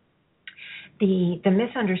the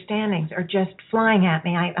misunderstandings are just flying at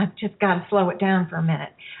me. I've just got to slow it down for a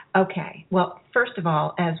minute. Okay, well, first of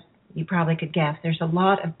all, as you probably could guess, there's a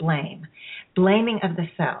lot of blaming of the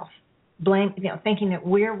self, thinking that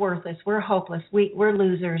we're worthless, we're hopeless, we're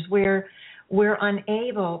losers, we're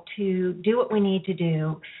unable to do what we need to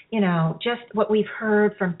do. Just what we've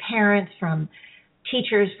heard from parents, from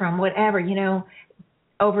teachers, from whatever.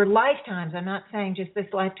 Over lifetimes. I'm not saying just this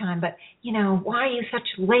lifetime, but why are you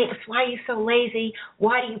why are you so lazy?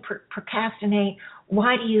 Why do you procrastinate?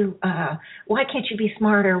 Why can't you be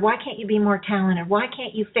smarter? Why can't you be more talented? Why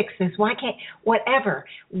can't you fix this? Why can't whatever?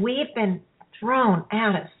 We've been thrown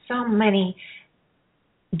out of so many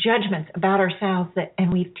judgments about ourselves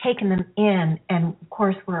and we've taken them in, and of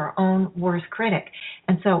course we're our own worst critic.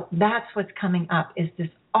 And so that's what's coming up, is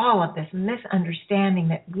all of this misunderstanding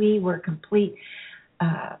that we were complete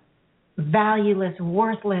valueless,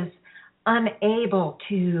 worthless, unable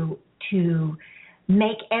to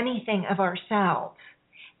make anything of ourselves.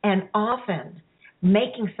 And often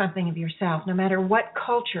making something of yourself, no matter what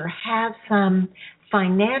culture, has some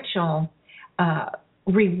financial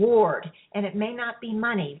reward. And it may not be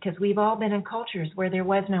money, because we've all been in cultures where there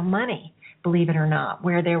was no money, believe it or not,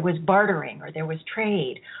 where there was bartering, or there was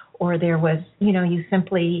trade, or there was, you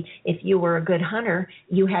simply, if you were a good hunter,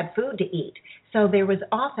 you had food to eat. So there was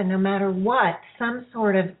often, no matter what, some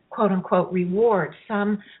sort of quote-unquote reward,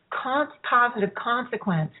 some positive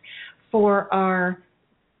consequence for our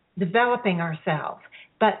developing ourselves.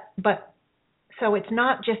 But so it's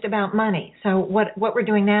not just about money. So what we're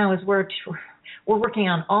doing now is we're working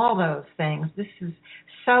on all those things. This is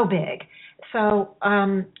so big. So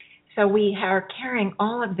we are carrying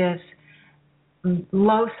all of this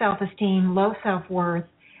low self-esteem, low self-worth,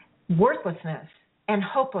 worthlessness, and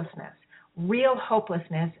hopelessness. Real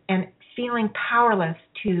hopelessness, and feeling powerless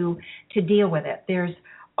to deal with it. There's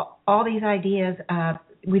all these ideas of,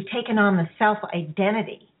 we've taken on the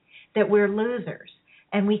self-identity that we're losers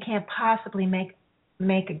and we can't possibly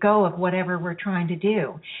make a go of whatever we're trying to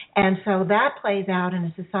do. And so that plays out in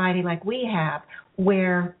a society like we have,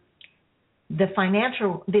 where the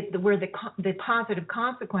positive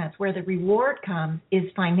consequence, where the reward comes, is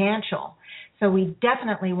financial. So we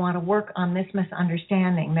definitely want to work on this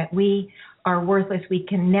misunderstanding that we are worthless. We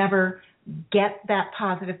can never get that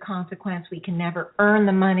positive consequence. We can never earn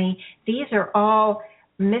the money. These are all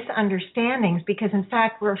misunderstandings, because in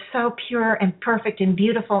fact we're so pure and perfect and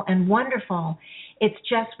beautiful and wonderful. It's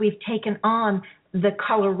just we've taken on the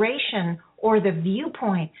coloration or the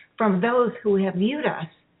viewpoint from those who have viewed us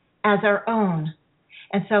as our own.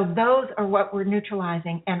 And so those are what we're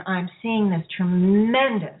neutralizing, and I'm seeing this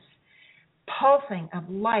tremendous pulsing of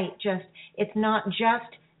light. It's not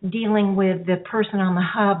just dealing with the person on the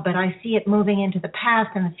hub, but I see it moving into the past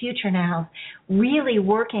and the future now, really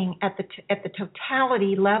working at the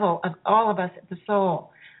totality level of all of us at the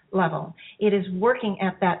soul level. It is working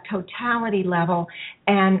at that totality level,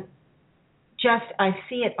 and I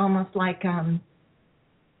see it almost like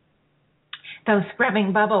those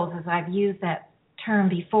scrubbing bubbles, as I've used that term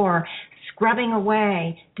before, scrubbing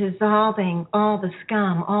away, dissolving all the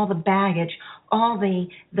scum, all the baggage, all the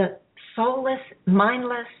soulless,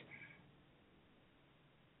 mindless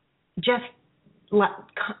just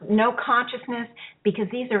no consciousness, because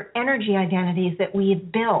these are energy identities that we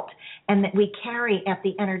have built and that we carry at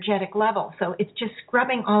the energetic level. So it's just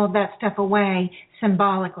scrubbing all of that stuff away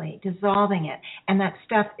symbolically, dissolving it, and that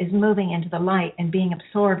stuff is moving into the light and being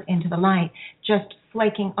absorbed into the light, just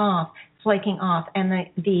flaking off. And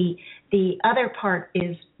the other part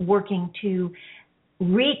is working to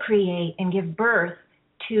recreate and give birth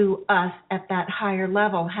to us at that higher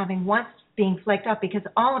level, having once being flaked off, because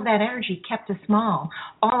all of that energy kept us small.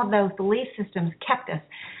 All of those belief systems kept us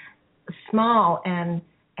small and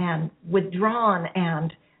withdrawn,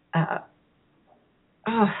 and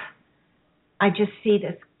I just see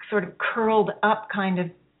this sort of curled up kind of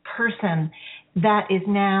person that is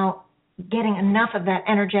now getting enough of that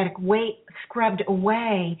energetic weight scrubbed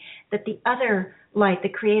away that the other light, the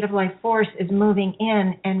creative life force, is moving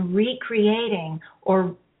in and recreating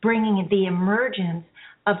or bringing the emergence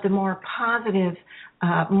of the more positive,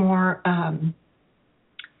 more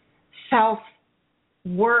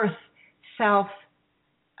self-worth,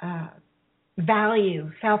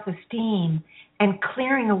 self-value, self-esteem, and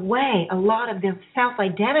clearing away a lot of those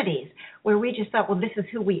self-identities where we just thought, well, this is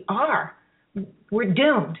who we are. We're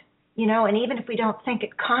doomed, and even if we don't think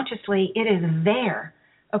it consciously, it is there.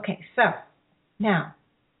 Okay, so now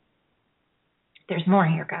there's more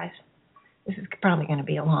here, guys. This is probably going to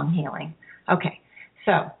be a long healing. Okay.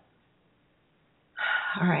 So, all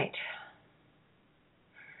right.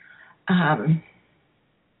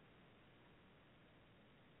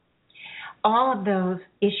 All of those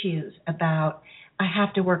issues about I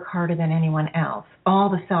have to work harder than anyone else, all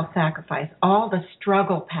the self-sacrifice, all the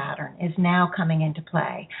struggle pattern is now coming into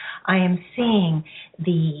play. I am seeing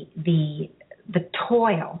the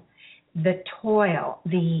toil, the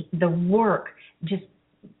work, just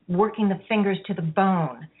working the fingers to the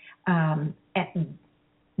bone,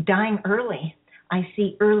 dying early. I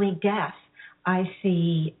see early death. I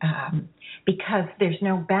see because there's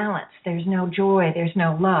no balance, there's no joy, there's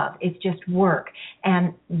no love. It's just work,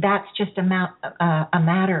 and that's just a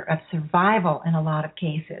matter of survival in a lot of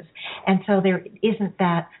cases. And so there isn't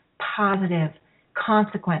that positive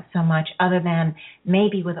consequence so much, other than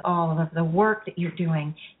maybe with all of the work that you're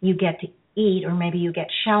doing, you get to eat, or maybe you get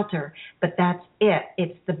shelter, but that's it.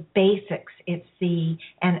 It's the basics. It's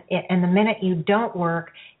and the minute you don't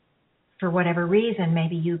work, for whatever reason,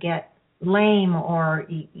 maybe you get lame, or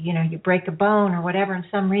you break a bone or whatever, and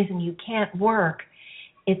some reason you can't work,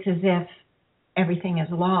 it's as if everything is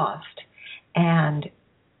lost, and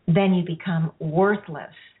then you become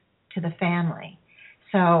worthless to the family.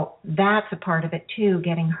 So that's a part of it too,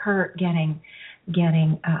 getting hurt, getting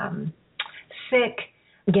sick,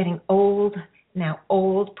 getting old. Now,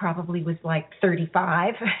 old probably was like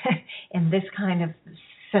 35 in this kind of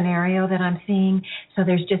scenario that I'm seeing. So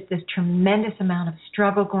there's just this tremendous amount of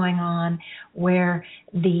struggle going on where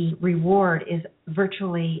the reward is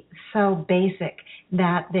virtually so basic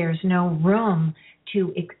that there's no room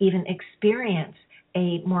to even experience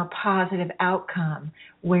a more positive outcome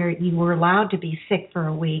where you were allowed to be sick for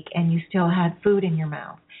a week and you still had food in your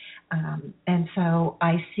mouth. And so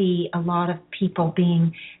I see a lot of people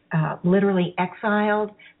being literally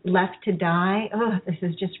exiled, left to die. Oh, this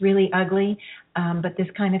is just really ugly. But this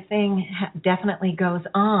kind of thing definitely goes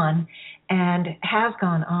on and has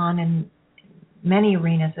gone on in many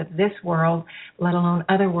arenas of this world, let alone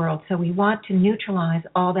other worlds. So we want to neutralize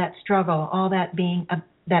all that struggle, all that being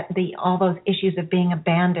all those issues of being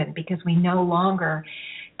abandoned, because we no longer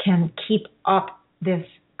can keep up this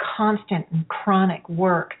constant and chronic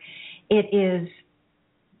work. It is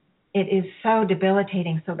so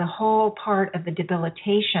debilitating. So the whole part of the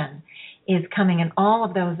debilitation is coming, and all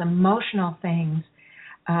of those emotional things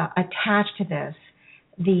attached to this,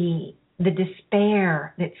 the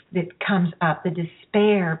despair that comes up, the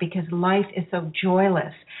despair because life is so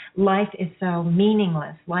joyless, life is so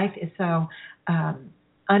meaningless, life is so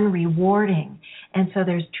unrewarding. And so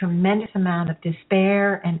there's tremendous amount of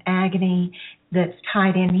despair and agony that's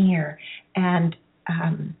tied in here. And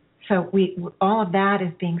so all of that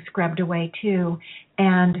is being scrubbed away too.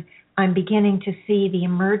 And I'm beginning to see the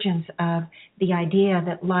emergence of the idea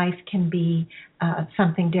that life can be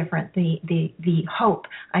something different, the hope.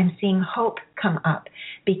 I'm seeing hope come up,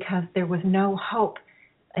 because there was no hope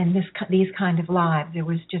in these kind of lives. There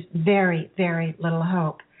was just very, very little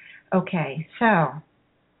hope. Okay, so,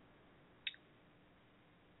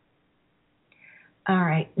 all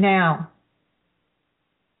right, now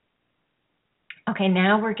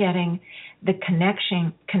we're getting the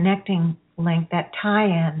connecting link, that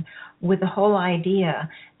tie-in with the whole idea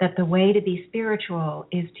that the way to be spiritual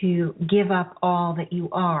is to give up all that you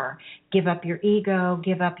are. Give up your ego,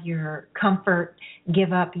 give up your comfort, give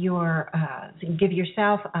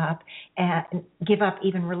yourself up, and give up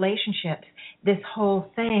even relationships. This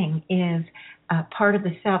whole thing is part of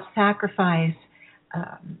the self-sacrifice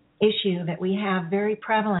issue that we have very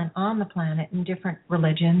prevalent on the planet in different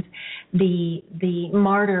religions, the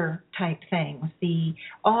martyr type things,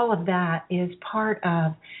 all of that is part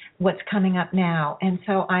of what's coming up now. And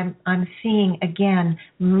so I'm seeing again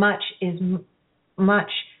much in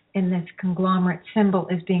this conglomerate symbol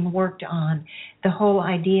is being worked on. The whole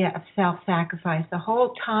idea of self-sacrifice, the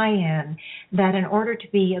whole tie-in that in order to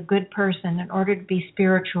be a good person, in order to be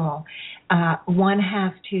spiritual, one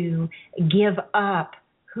has to give up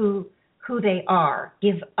who they are,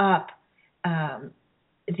 give up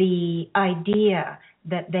the idea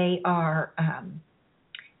that they are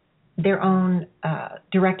their own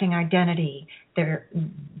directing identity,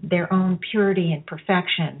 their own purity and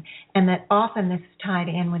perfection, and that often this is tied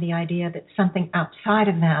in with the idea that something outside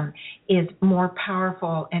of them is more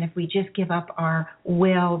powerful, and if we just give up our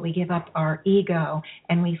will, we give up our ego,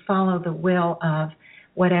 and we follow the will of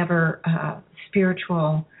whatever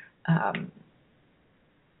spiritual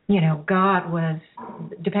God was,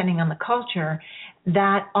 depending on the culture,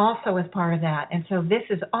 that also is part of that. And so this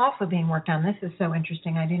is also being worked on. This is so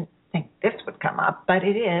interesting. I didn't think this would come up, but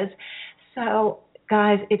it is. So,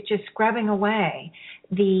 guys, it's just scrubbing away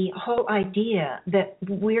the whole idea that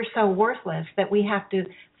we're so worthless that we have to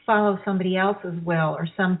follow somebody else's will or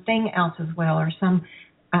something else's will or some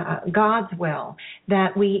God's will,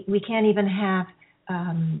 that we can't even have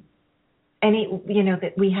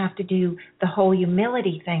that we have to do the whole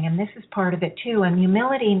humility thing, and this is part of it too. And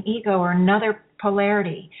humility and ego are another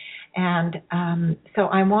polarity, and so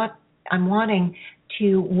I'm wanting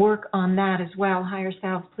to work on that as well. Higher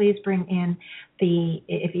selves, please bring in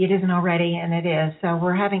if it isn't already, and it is. So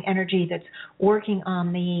we're having energy that's working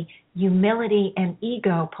on the humility and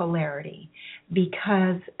ego polarity,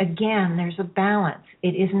 because again, there's a balance.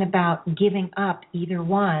 It isn't about giving up either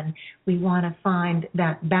one. We want to find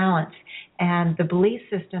that balance, and the belief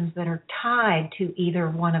systems that are tied to either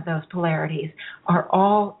one of those polarities are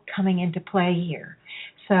all coming into play here.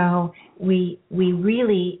 So we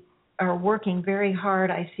really are working very hard.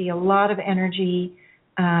 I see a lot of energy.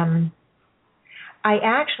 I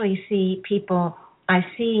actually see people, I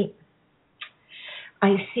see,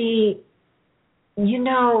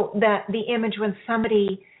 that the image when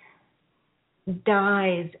somebody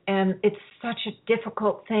dies, and it's such a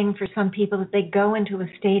difficult thing for some people that they go into a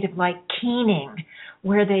state of like keening,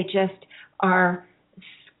 where they just are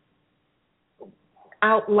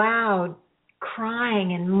out loud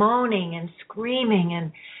crying and moaning and screaming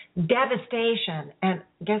and devastation. And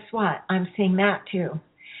guess what? I'm seeing that too.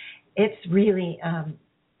 It's really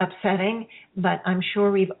upsetting, but I'm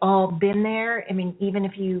sure we've all been there. I mean, even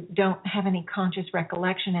if you don't have any conscious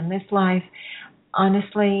recollection in this life,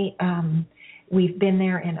 honestly, we've been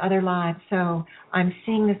there in other lives. So I'm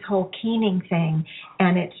seeing this whole keening thing,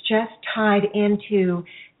 and it's just tied into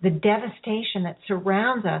the devastation that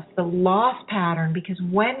surrounds us, the loss pattern, because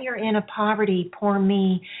when you're in a poverty, poor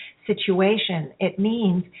me situation, it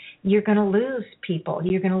means you're going to lose people.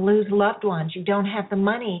 You're going to lose loved ones. You don't have the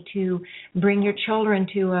money to bring your children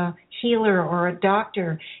to a healer or a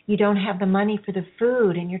doctor. You don't have the money for the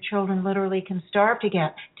food, and your children literally can starve to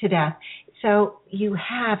death. So you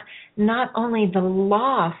have not only the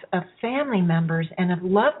loss of family members and of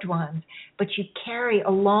loved ones, but you carry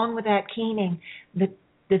along with that keening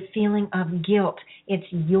the feeling of guilt. It's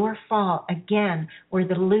your fault. Again, we're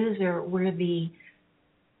the loser. We're the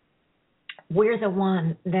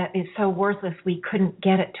one that is so worthless we couldn't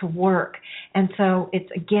get it to work. And so it's,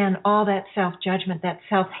 again, all that self-judgment, that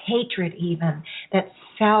self-hatred even, that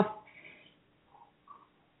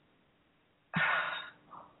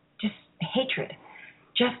hatred.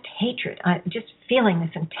 Just feeling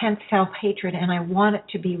this intense self-hatred, and I want it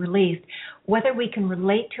to be released. Whether we can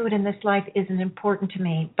relate to it in this life isn't important to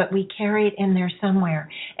me, but we carry it in there somewhere,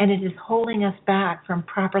 and it is holding us back from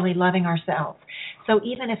properly loving ourselves. So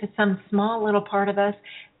even if it's some small little part of us,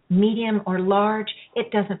 medium or large,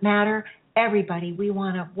 it doesn't matter. Everybody, we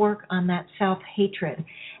want to work on that self-hatred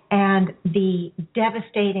and the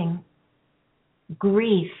devastating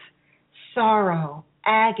grief, sorrow,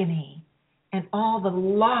 agony, and all the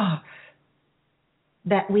loss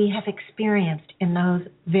that we have experienced in those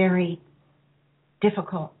very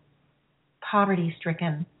difficult,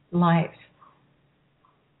 poverty-stricken lives.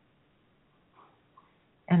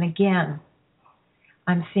 And again,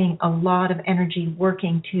 I'm seeing a lot of energy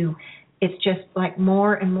working to it's just like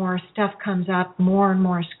more and more stuff comes up, more and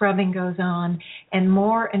more scrubbing goes on, and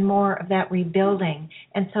more of that rebuilding.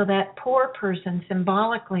 And so that poor person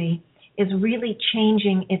symbolically is really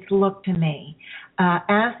changing its look to me.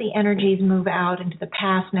 As the energies move out into the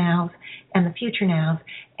past nows and the future nows,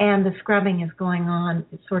 and the scrubbing is going on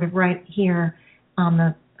sort of right here on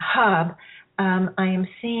the hub, I am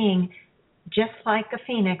seeing, just like a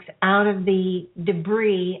phoenix, out of the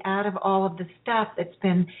debris, out of all of the stuff that's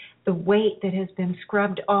been, the weight that has been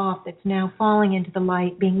scrubbed off, that's now falling into the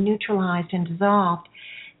light, being neutralized and dissolved.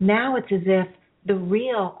 Now it's as if the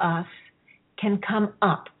real us can come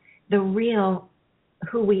up, the real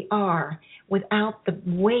who we are, without the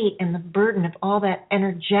weight and the burden of all that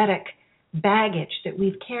energetic baggage that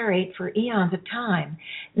we've carried for eons of time.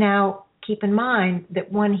 Now, keep in mind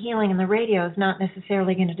that one healing in the radio is not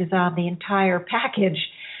necessarily going to dissolve the entire package,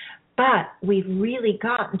 but we've really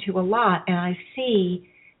gotten to a lot, and I see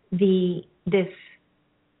this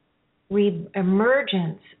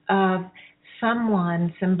emergence of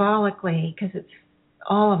someone symbolically, because it's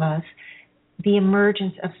all of us, the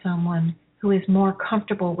emergence of someone who is more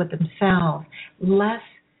comfortable with themselves, less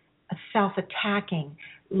self-attacking,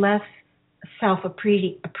 less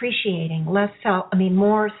self-appreciating,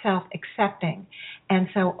 more self-accepting. And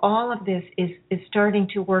so all of this is starting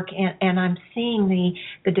to work in, and I'm seeing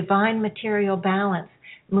the divine material balance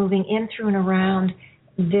moving in through and around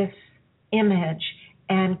this image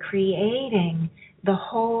and creating the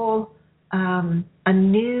whole, a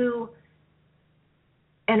new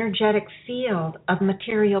energetic field of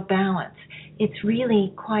material balance. It's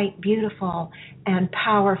really quite beautiful and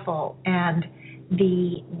powerful, and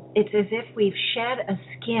it's as if we've shed a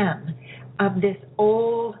skin of this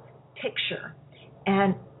old picture,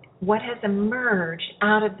 and what has emerged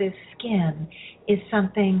out of this skin is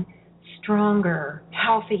something stronger,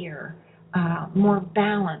 healthier, more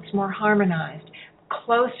balanced, more harmonized,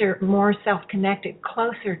 closer, more self-connected,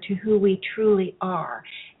 closer to who we truly are.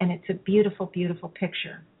 And it's a beautiful, beautiful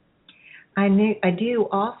picture. I do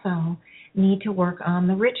also need to work on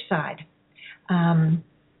the rich side.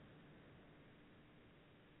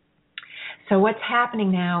 So what's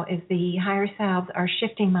happening now is the higher selves are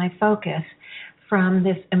shifting my focus from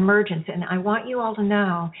this emergence. And I want you all to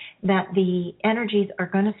know that the energies are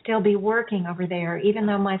going to still be working over there, even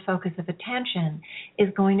though my focus of attention is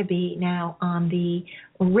going to be now on the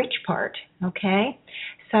rich part, okay?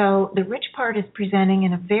 So the rich part is presenting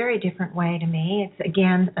in a very different way to me. It's,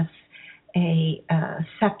 again, a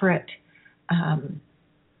separate,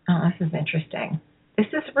 this is interesting. This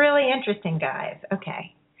is really interesting, guys.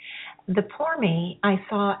 Okay. The poor me I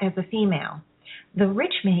saw as a female. The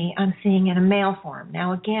rich me I'm seeing in a male form.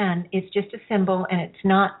 Now, again, it's just a symbol and it's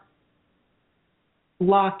not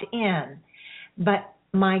locked in. But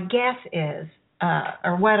my guess is,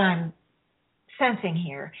 or what I'm sensing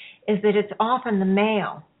here, is that it's often the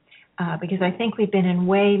male, because I think we've been in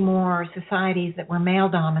way more societies that were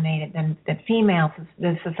male-dominated than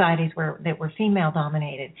the societies that were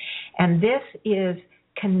female-dominated. And this is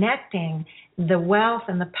connecting the wealth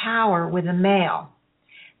and the power with the male,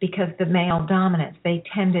 because the male dominance, they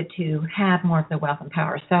tended to have more of the wealth and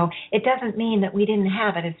power. So it doesn't mean that we didn't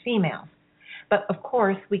have it as females. But, of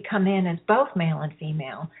course, we come in as both male and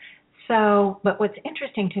female. So, but what's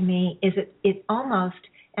interesting to me is it almost,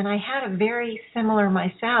 and I had a very similar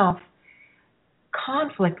myself,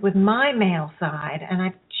 conflict with my male side, and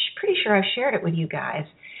I'm pretty sure I've shared it with you guys.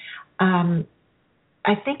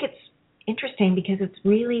 I think it's interesting because it's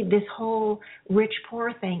really this whole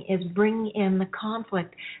rich-poor thing is bringing in the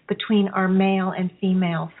conflict between our male and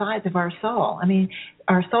female sides of our soul. I mean,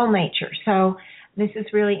 our soul nature. So this is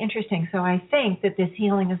really interesting. So I think that this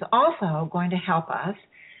healing is also going to help us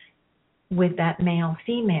with that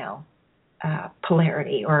male-female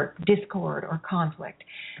polarity or discord or conflict.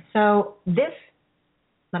 So this,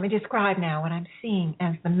 let me describe now what I'm seeing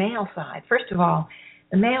as the male side. First of all,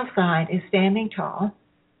 the male side is standing tall,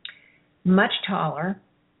 much taller,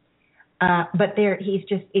 but he's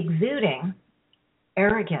just exuding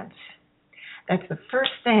arrogance. That's the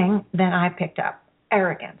first thing that I picked up,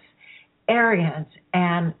 arrogance,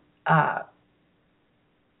 and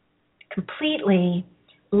completely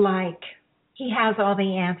like he has all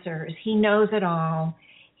the answers, he knows it all,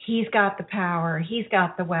 he's got the power, he's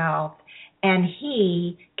got the wealth, and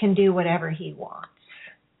he can do whatever he wants.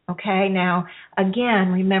 Okay, now, again,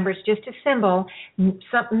 remember, it's just a symbol.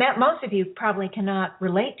 Most of you probably cannot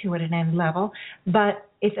relate to it at any level, but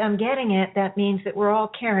if I'm getting it, that means that we're all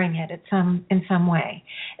carrying it in some way.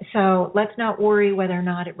 So let's not worry whether or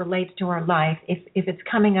not it relates to our life. If it's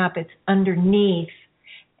coming up, it's underneath,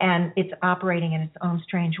 and it's operating in its own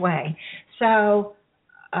strange way. So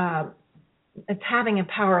it's having a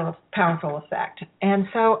powerful effect. And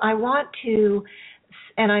so I want to,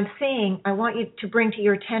 and I'm saying, I want you to bring to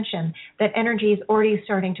your attention that energy is already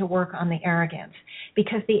starting to work on the arrogance,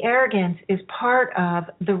 because the arrogance is part of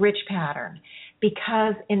the rich pattern.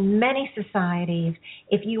 Because in many societies,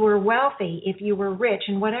 if you were wealthy, if you were rich,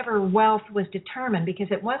 and whatever wealth was determined, because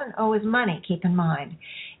it wasn't always money, keep in mind.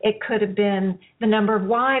 It could have been the number of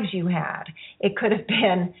wives you had. It could have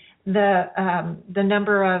been the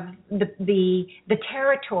number of the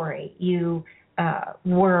territory you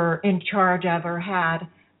were in charge of or had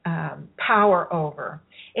power over.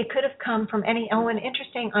 It could have come from any. Oh, and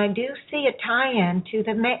interesting, I do see a tie-in to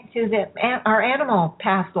our animal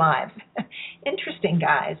past lives. Interesting,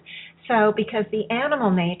 guys. So, because the animal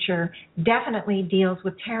nature definitely deals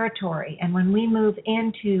with territory, and when we move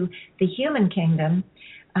into the human kingdom,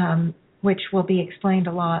 which will be explained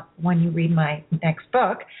a lot when you read my next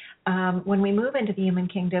book, when we move into the human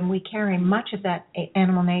kingdom, we carry much of that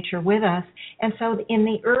animal nature with us, and so in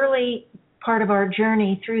the early part of our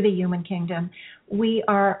journey through the human kingdom, we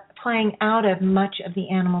are playing out of much of the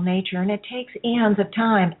animal nature, and it takes eons of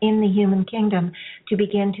time in the human kingdom to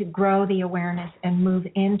begin to grow the awareness and move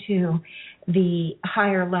into the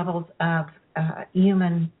higher levels of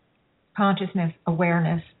human consciousness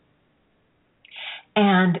awareness.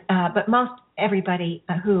 And but most everybody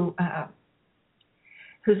who's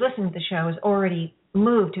listening to the show has already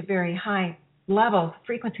moved to very high levels,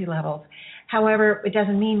 frequency levels. However, it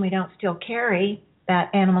doesn't mean we don't still carry that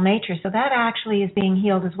animal nature. So that actually is being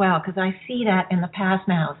healed as well, because I see that in the past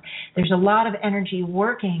now. There's a lot of energy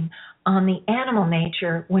working on the animal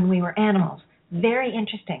nature when we were animals. Very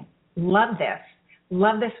interesting. Love this.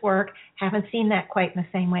 Love this work. Haven't seen that quite in the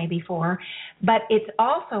same way before. But it's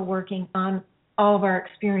also working on all of our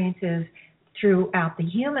experiences throughout the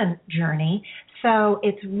human journey. So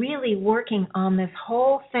it's really working on this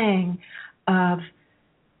whole thing of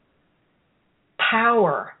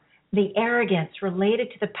power, the arrogance related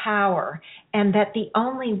to the power, and that the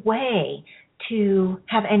only way to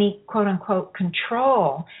have any quote-unquote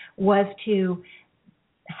control was to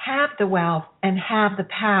have the wealth and have the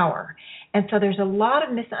power. And so there's a lot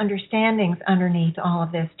of misunderstandings underneath all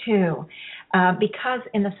of this too, because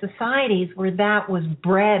in the societies where that was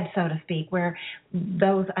bred, so to speak, where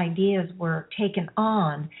those ideas were taken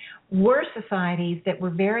on, were societies that were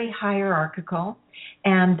very hierarchical,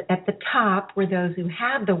 and at the top were those who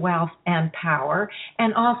had the wealth and power,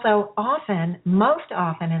 and also often, most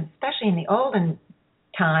often, and especially in the olden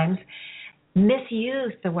times,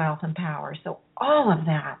 misused the wealth and power. So all of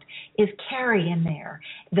that is carried in there.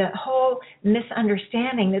 The whole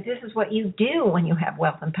misunderstanding that this is what you do when you have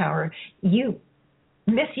wealth and power. You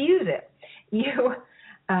misuse it.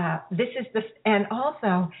 And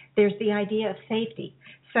also there's the idea of safety.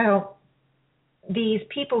 So these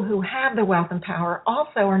people who have the wealth and power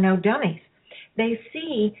also are no dummies. They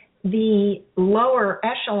see the lower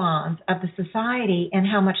echelons of the society and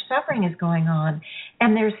how much suffering is going on,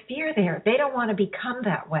 and there's fear there. They don't want to become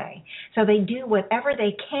that way. So they do whatever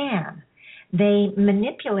they can. They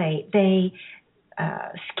manipulate, they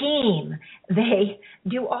scheme, they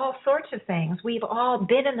do all sorts of things. We've all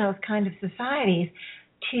been in those kind of societies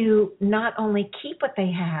to not only keep what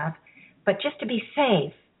they have, but just to be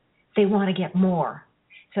safe, they want to get more.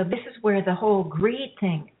 So this is where the whole greed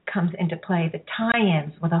thing comes into play, the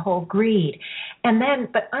tie-ins with the whole greed. And then,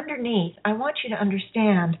 but underneath, I want you to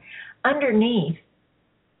understand, underneath,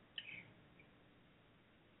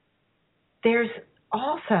 there's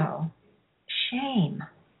also shame.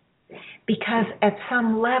 Because at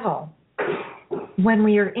some level, when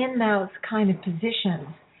we are in those kind of positions,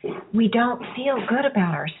 we don't feel good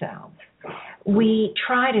about ourselves. We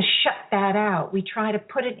try to shut that out. We try to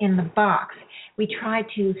put it in the box. We try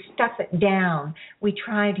to stuff it down. We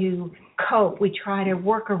try to cope. We try to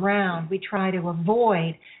work around. We try to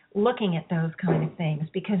avoid looking at those kind of things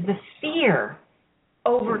because the fear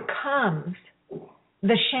overcomes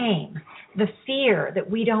the shame, the fear that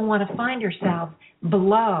we don't want to find ourselves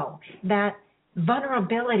below, that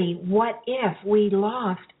vulnerability, what if we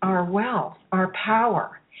lost our wealth, our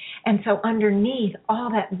power? And so underneath all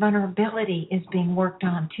that vulnerability is being worked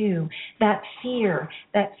on too. That fear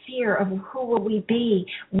of who will we be?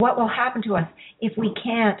 What will happen to us if we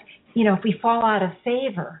can't, if we fall out of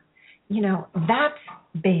favor? That's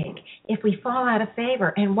big. If we fall out of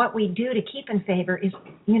favor, and what we do to keep in favor is,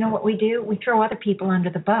 what we do? We throw other people under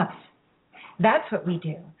the bus. That's what we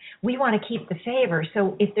do. We want to keep the favor.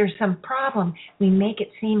 So if there's some problem, we make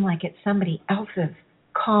it seem like it's somebody else's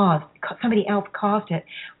somebody else caused it.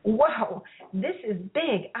 Whoa, this is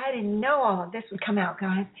big. I didn't know all of this would come out,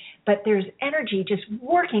 guys. But there's energy just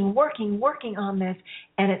working on this,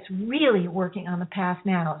 and it's really working on the past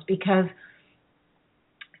nows, because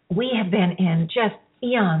we have been in just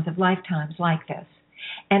eons of lifetimes like this.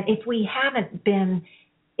 And if we haven't been,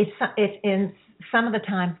 it's in some of the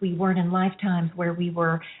times we weren't in lifetimes where we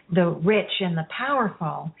were the rich and the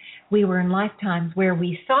powerful. We were in lifetimes where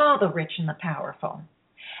we saw the rich and the powerful.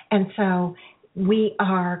 And so we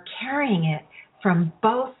are carrying it from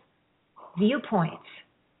both viewpoints,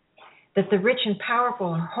 that the rich and powerful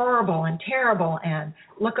are horrible and terrible and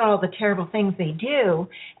look at all the terrible things they do.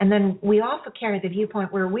 And then we also carry the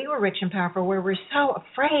viewpoint where we were rich and powerful, where we're so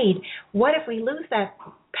afraid, what if we lose that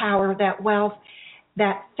power, that wealth,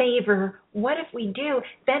 that favor? What if we do?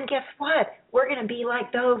 Then guess what? We're going to be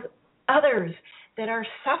like those others that are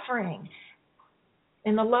suffering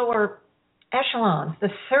in the lower echelons, the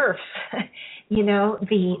serfs,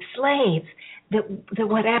 the slaves, the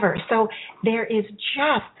whatever. So there is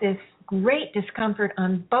just this great discomfort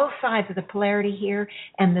on both sides of the polarity here,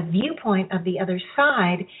 and the viewpoint of the other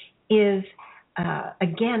side is,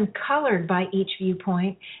 again, colored by each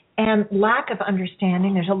viewpoint and lack of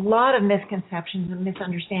understanding. There's a lot of misconceptions and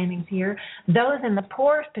misunderstandings here. Those in the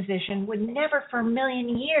poorest position would never for a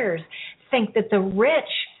million years think that the rich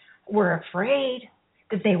were afraid,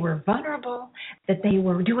 that they were vulnerable, that they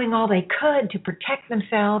were doing all they could to protect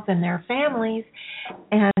themselves and their families,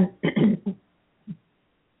 and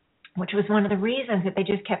which was one of the reasons that they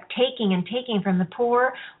just kept taking and taking from the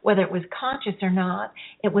poor, whether it was conscious or not.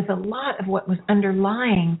 It was a lot of what was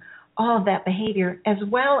underlying all of that behavior, as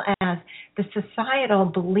well as the societal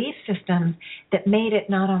belief systems that made it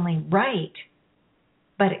not only right,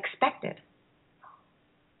 but expected.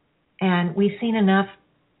 And we've seen enough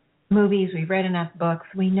movies, we've read enough books,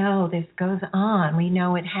 we know this goes on, we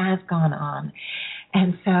know it has gone on.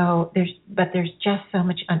 And so there's just so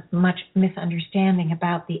much misunderstanding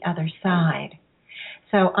about the other side.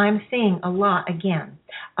 So I'm seeing a lot of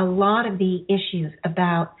the issues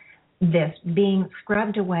about this being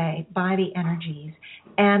scrubbed away by the energies,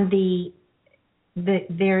 and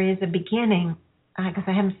there is a beginning, because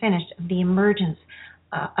I haven't finished, of the emergence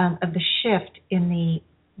of the shift in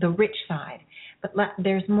the rich side. But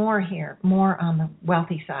there's more here, more on the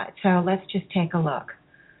wealthy side. So let's just take a look.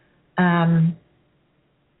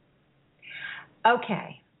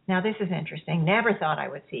 Okay, now this is interesting. Never thought I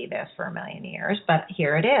would see this for a million years, but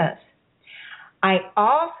here it is. I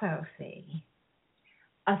also see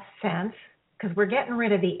a sense, because we're getting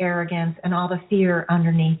rid of the arrogance and all the fear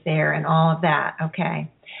underneath there and all of that,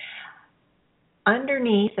 okay?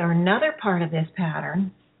 Underneath, or another part of this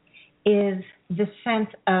pattern, is the sense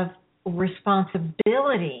of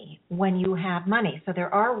responsibility when you have money. So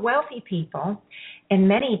there are wealthy people in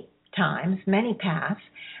many times, many paths,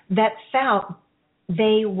 that felt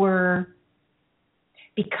they were,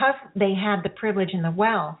 because they had the privilege and the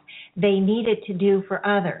wealth, they needed to do for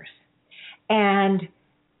others.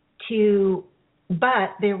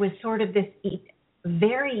 But there was sort of this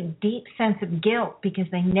very deep sense of guilt because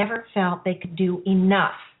they never felt they could do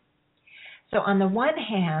enough. So on the one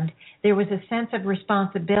hand, there was a sense of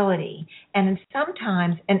responsibility, and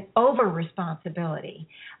sometimes an over-responsibility,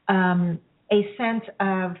 a sense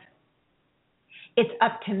of, it's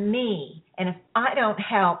up to me, and if I don't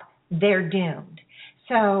help, they're doomed.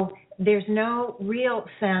 So there's no real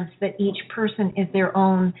sense that each person is their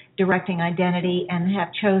own directing identity and have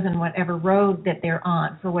chosen whatever road that they're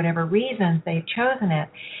on for whatever reasons they've chosen it.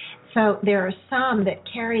 So there are some that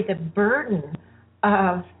carry the burden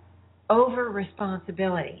of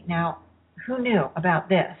over-responsibility. Now, who knew about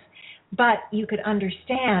this? But you could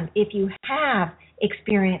understand if you have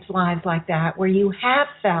experienced lives like that, where you have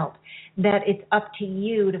felt that it's up to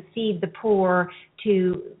you to feed the poor,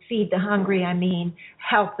 to feed the hungry,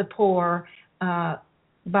 help the poor,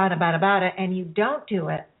 and you don't do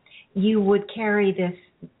it, you would carry this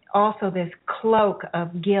cloak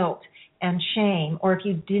of guilt and shame, or if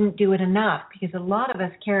you didn't do it enough, because a lot of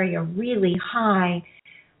us carry a really high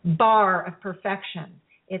bar of perfection.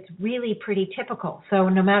 It's really pretty typical. So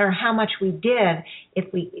no matter how much we did,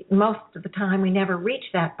 most of the time we never reach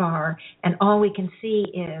that bar, and all we can see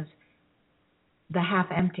is the half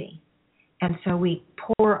empty. And so we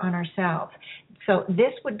pour on ourselves. So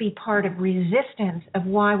this would be part of resistance of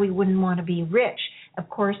why we wouldn't want to be rich. Of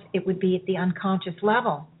course, it would be at the unconscious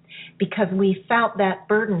level. because we felt that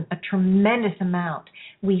burden a tremendous amount.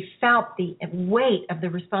 We felt the weight of the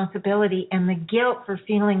responsibility and the guilt for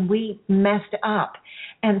feeling we messed up.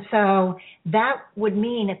 And so that would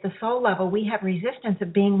mean at the soul level we have resistance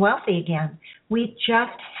of being wealthy again. We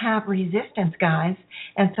just have resistance, guys.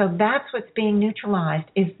 And so that's what's being neutralized,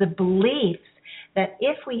 is the beliefs that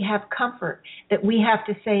if we have comfort, that we have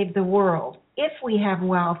to save the world. If we have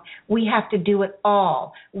wealth, we have to do it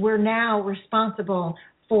all. We're now responsible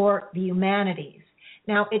for the humanities.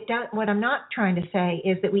 Now, what I'm not trying to say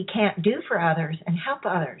is that we can't do for others and help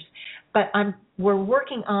others, but we're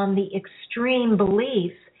working on the extreme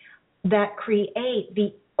beliefs that create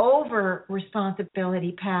the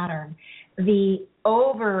over-responsibility pattern, the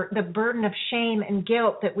burden of shame and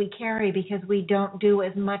guilt that we carry because we don't do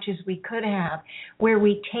as much as we could have, where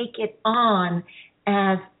we take it on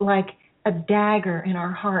as like a dagger in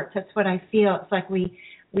our hearts. That's what I feel. It's like we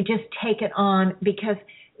just take it on because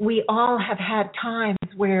we all have had times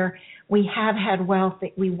where we have had wealth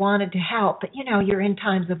that we wanted to help. But, you're in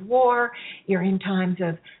times of war, you're in times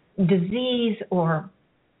of disease, or,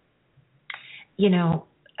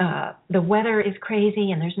 the weather is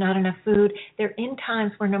crazy and there's not enough food. They're in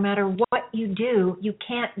times where no matter what you do, you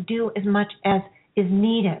can't do as much as is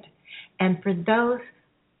needed. And for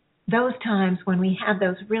those times when we had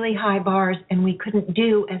those really high bars and we couldn't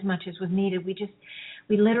do as much as was needed,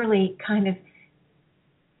 we literally kind of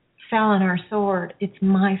fell on our sword. It's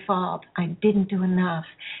my fault. I didn't do enough.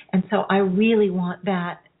 And so I really want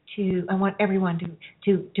I want everyone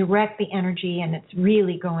to direct the energy, and it's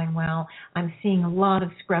really going well. I'm seeing a lot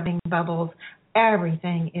of scrubbing bubbles.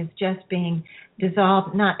 Everything is just being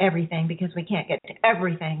dissolved. Not everything, because we can't get to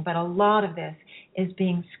everything, but a lot of this is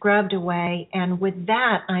being scrubbed away. And with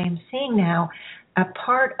that, I am seeing now a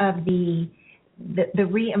part of the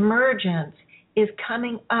reemergence is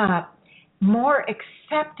coming up, more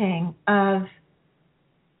accepting of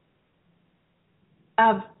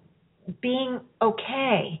being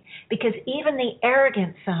okay, because even the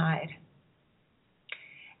arrogant side,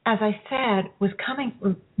 as I said, was coming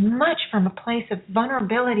much from a place of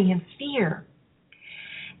vulnerability and fear.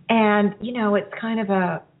 And, it's kind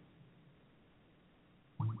of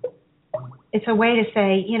it's a way to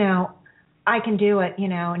say, I can do it,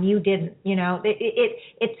 and you didn't,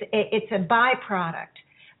 it's a byproduct.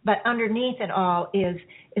 But underneath it all is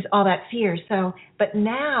all that fear. So, but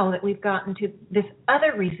now that we've gotten to this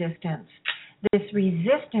other resistance, this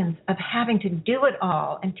resistance of having to do it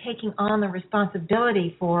all and taking on the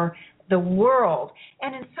responsibility for the world,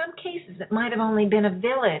 and in some cases it might have only been a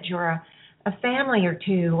village or a family or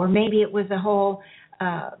two, or maybe it was a whole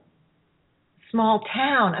small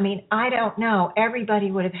town. I mean, I don't know. Everybody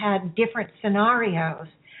would have had different scenarios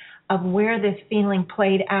of where this feeling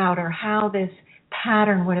played out or how this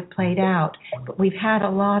pattern would have played out, but we've had a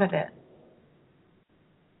lot of it.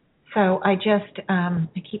 So I just, I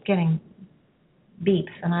keep getting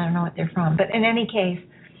beeps, and I don't know what they're from. But in any case,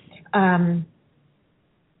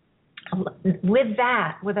 with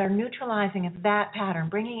our neutralizing of that pattern,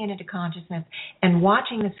 bringing it into consciousness and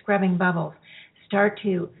watching the scrubbing bubbles start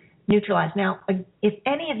to neutralize. Now, if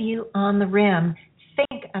any of you on the rim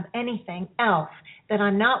think of anything else that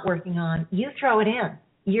I'm not working on, you throw it in.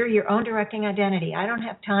 You're your own directing identity. I don't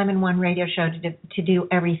have time in one radio show to do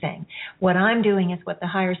everything. What I'm doing is what the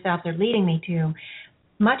higher selves are leading me to.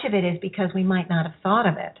 Much of it is because we might not have thought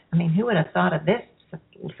of it. I mean, who would have thought of this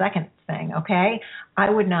second thing, okay?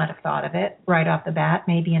 I would not have thought of it right off the bat,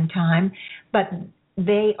 maybe in time. But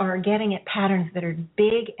they are getting at patterns that are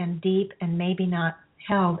big and deep and maybe not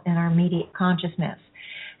held in our immediate consciousness.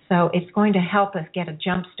 So it's going to help us get a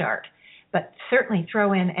jump start. But certainly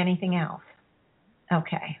throw in anything else.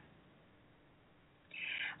 Okay.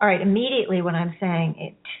 All right, immediately what I'm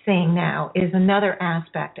saying now is another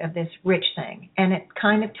aspect of this rich thing, and it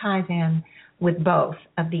kind of ties in with both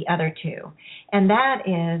of the other two, and that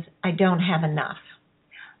is I don't have enough.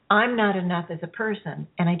 I'm not enough as a person,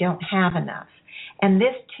 and I don't have enough. And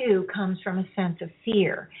this, too, comes from a sense of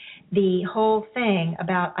fear. The whole thing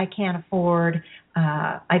about I can't afford,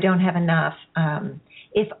 I don't have enough,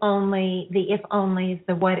 if only, the if-onlys,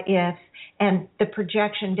 the what-ifs, and the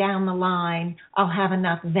projection down the line, I'll have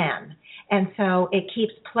enough then. And so it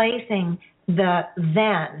keeps placing the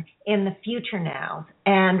then in the future now,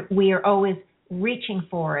 and we are always reaching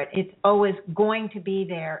for it. It's always going to be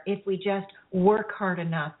there if we just work hard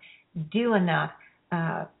enough, do enough,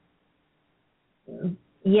 yada,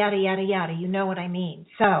 yada, yada. You know what I mean.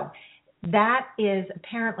 So that is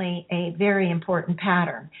apparently a very important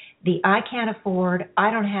pattern. The I can't afford, I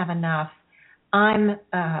don't have enough,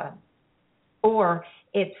 or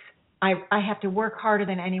it's I have to work harder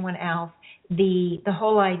than anyone else. The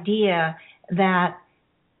whole idea that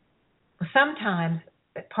sometimes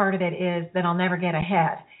part of it is that I'll never get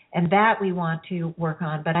ahead, and that we want to work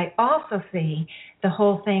on. But I also see the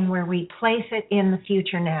whole thing where we place it in the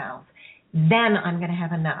future now. Then I'm going to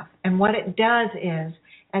have enough. And what it does is,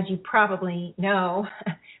 as you probably know,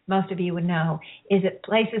 most of you would know, is it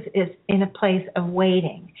places it in a place of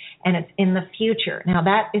waiting, and it's in the future. Now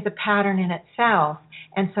that is a pattern in itself,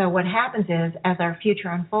 and so what happens is, as our future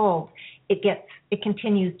unfolds, it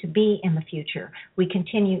continues to be in the future. We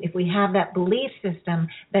continue, if we have that belief system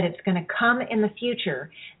that it's going to come in the future,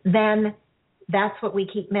 then that's what we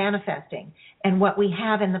keep manifesting. And what we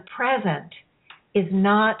have in the present is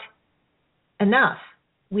not enough.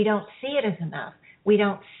 We don't see it as enough. We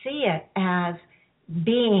don't see it as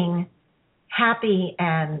being happy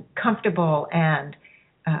and comfortable and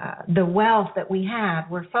the wealth that we have.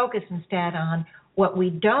 We're focused instead on what we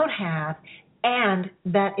don't have, and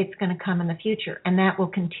that it's going to come in the future, and that will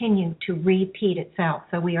continue to repeat itself.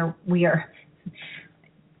 So we are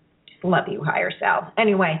love you, higher self.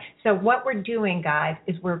 Anyway, so what we're doing, guys,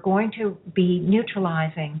 is we're going to be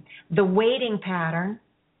neutralizing the waiting pattern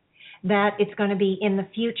that it's going to be in the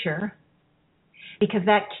future, because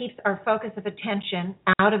that keeps our focus of attention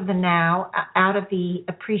out of the now, out of the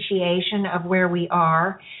appreciation of where we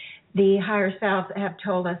are. The higher selves have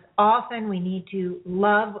told us often we need to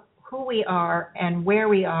love who we are and where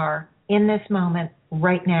we are in this moment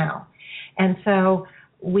right now. And so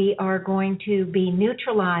we are going to be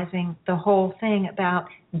neutralizing the whole thing about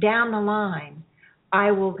down the line,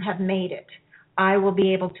 I will have made it. I will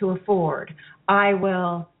be able to afford. I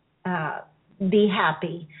will be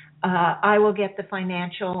happy. I will get the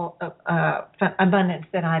financial abundance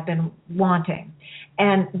that I've been wanting,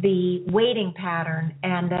 and the waiting pattern,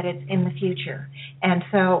 and that it's in the future. And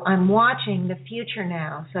so I'm watching the future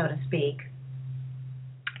now, so to speak,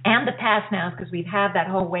 and the past now, because we've had that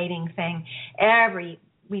whole waiting thing.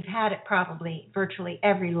 We've had it probably virtually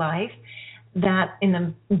every life, that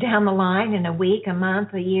down the line, in a week, a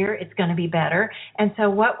month, a year, it's going to be better. And so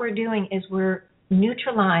what we're doing is we're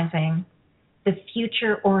neutralizing the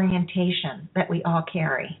future orientation that we all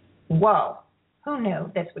carry. Whoa, who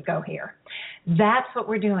knew this would go here? That's what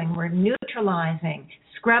we're doing. We're neutralizing,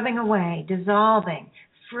 scrubbing away, dissolving,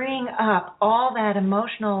 freeing up all that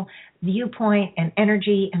emotional viewpoint and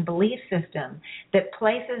energy and belief system that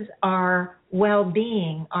places our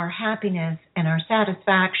well-being, our happiness, and our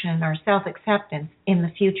satisfaction, our self-acceptance in the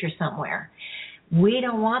future somewhere. We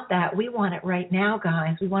don't want that. We want it right now,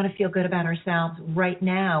 guys. We want to feel good about ourselves right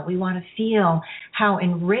now. We want to feel how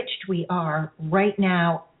enriched we are right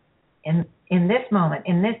now in this moment,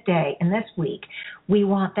 in this day, in this week. We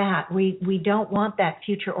want that. We don't want that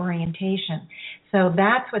future orientation. So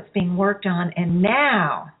that's what's being worked on. And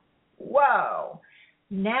now, whoa,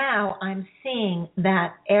 now I'm seeing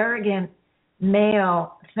that arrogant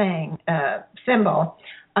male thing, symbol.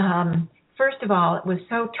 First of all, it was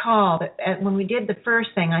so tall that when we did the first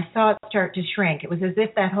thing, I saw it start to shrink. It was as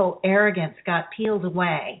if that whole arrogance got peeled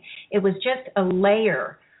away. It was just a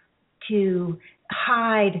layer to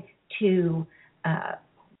hide to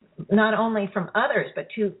not only from others, but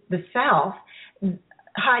to the self,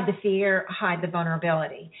 hide the fear, hide the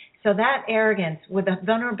vulnerability. So that arrogance with the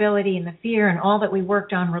vulnerability and the fear and all that we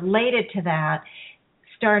worked on related to that,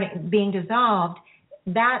 being dissolved,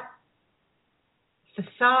 that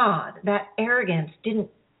facade, that arrogance didn't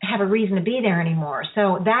have a reason to be there anymore.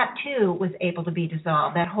 So that too was able to be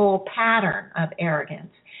dissolved, that whole pattern of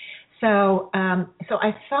arrogance. So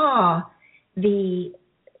I saw the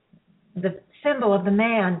symbol of the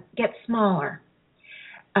man get smaller,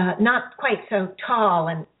 not quite so tall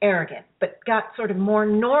and arrogant, but got sort of more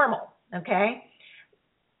normal, okay?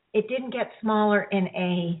 It didn't get smaller in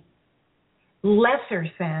a lesser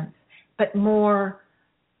sense, but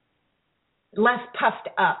less puffed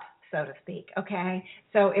up, so to speak, okay?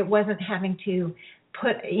 So it wasn't having to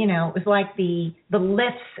put, it was like the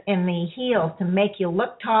lifts in the heels to make you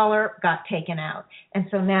look taller got taken out. And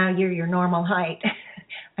so now you're your normal height.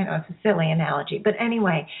 I know it's a silly analogy. But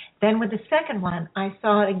anyway, then with the second one, I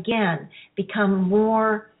saw it again become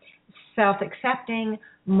more self-accepting,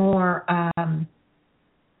 more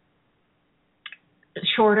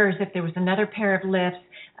shorter, as if there was another pair of lifts,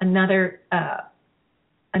 another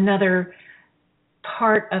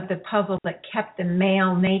part of the puzzle that kept the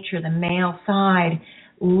male nature, the male side,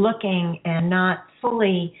 looking and not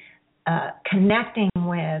fully connecting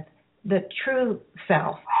with the true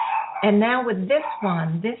self. And now with this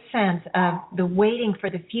one, this sense of the waiting for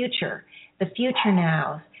the future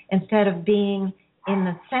nows, instead of being in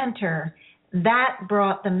the center, that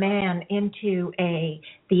brought the man into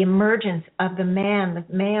the emergence of the man, the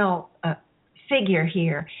male figure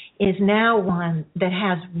here is now one that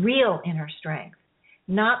has real inner strength,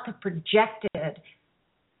 not the projected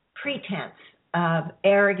pretense of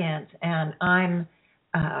arrogance and I'm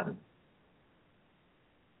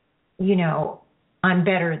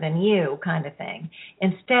better than you kind of thing.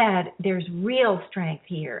 Instead, there's real strength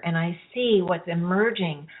here, and I see what's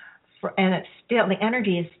emerging, and it's still, the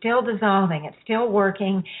energy is still dissolving, it's still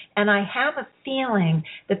working, and I have a feeling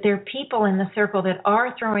that there are people in the circle that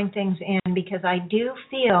are throwing things in, because I do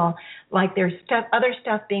feel like there's other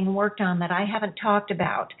stuff being worked on that I haven't talked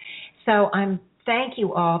about. So thank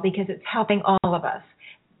you all, because it's helping all of us.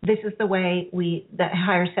 This is the way the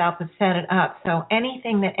higher self has set it up. So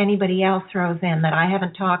anything that anybody else throws in that I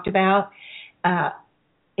haven't talked about,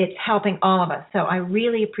 it's helping all of us. So I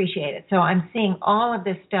really appreciate it. So I'm seeing all of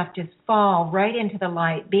this stuff just fall right into the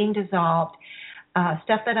light, being dissolved,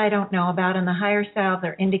 stuff that I don't know about, and the higher selves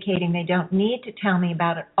are indicating they don't need to tell me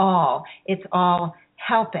about it all. It's all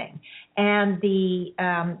helping. And the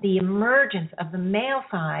emergence of the male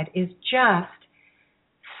side is just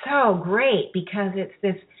so great, because it's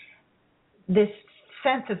this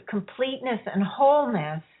sense of completeness and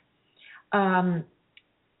wholeness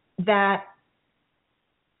that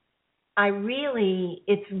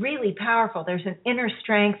it's really powerful. There's an inner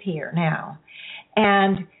strength here now.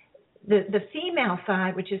 And the female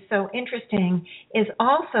side, which is so interesting, is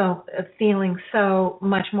also feeling so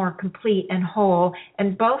much more complete and whole,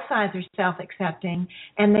 and both sides are self-accepting,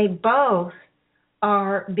 and they both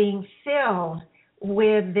are being filled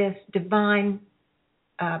with this divine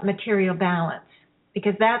material balance,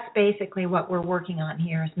 because that's basically what we're working on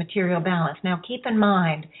here, is material balance. Now, keep in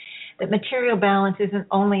mind that material balance isn't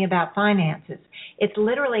only about finances. It's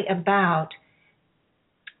literally about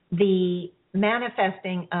the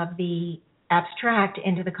manifesting of the abstract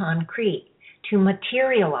into the concrete, to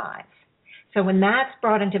materialize. So when that's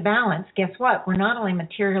brought into balance, guess what? We're not only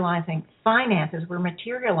materializing finances, we're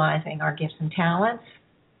materializing our gifts and talents.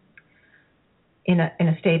 In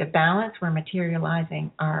a state of balance, we're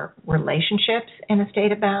materializing our relationships in a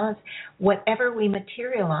state of balance. Whatever we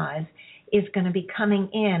materialize is going to be coming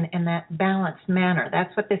in that balanced manner.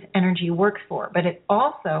 That's what this energy works for. But it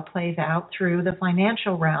also plays out through the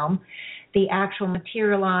financial realm, the actual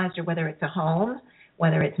materialized, or whether it's a home,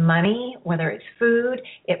 whether it's money, whether it's food,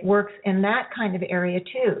 it works in that kind of area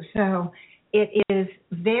too. So it is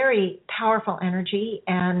very powerful energy,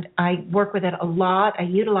 and I work with it a lot. I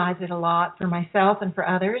utilize it a lot for myself and for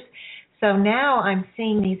others. So now I'm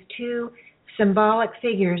seeing these two symbolic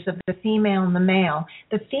figures of the female and the male.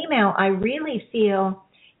 The female, I really feel,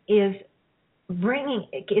 is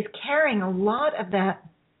carrying a lot of that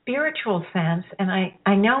spiritual sense, and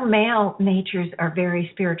I know male natures are very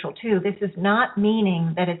spiritual too. This is not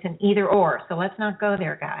meaning that it's an either or, so let's not go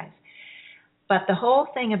there, guys. But the whole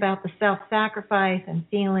thing about the self-sacrifice and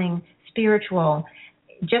feeling spiritual,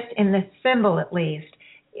 just in this symbol at least,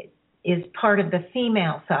 is part of the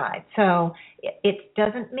female side. So it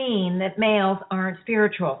doesn't mean that males aren't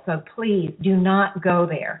spiritual, so please do not go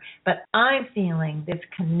there. But I'm feeling this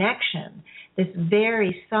connection, this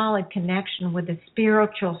very solid connection with the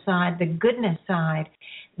spiritual side, the goodness side,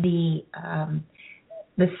 the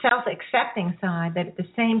self-accepting side, that at the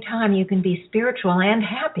same time you can be spiritual and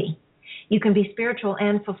happy. You can be spiritual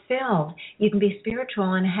and fulfilled. You can be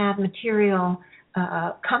spiritual and have material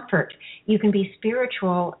comfort. You can be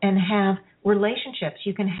spiritual and have relationships.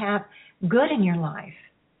 You can have good in your life.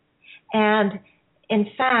 And in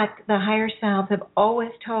fact, the higher selves have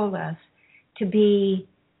always told us to be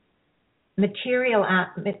material,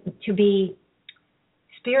 to be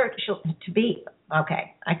spiritual,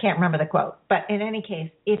 okay, I can't remember the quote, but in any case,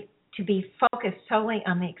 to be focused solely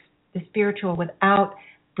on the spiritual without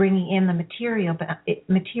bringing in the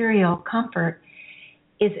material comfort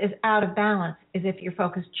is as out of balance as if you're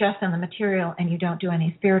focused just on the material and you don't do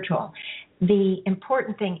any spiritual. The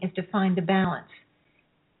important thing is to find the balance.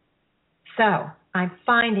 So I'm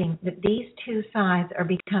finding that these two sides are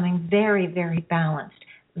becoming very, very balanced,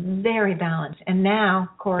 very balanced. And now,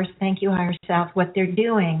 of course, thank you, higher self, what they're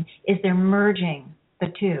doing is they're merging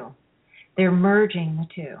the two. They're merging the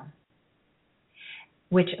two,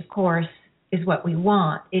 which, of course, is what we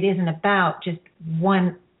want. It isn't about just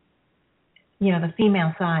one, the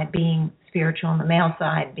female side being spiritual and the male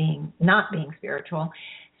side not being spiritual.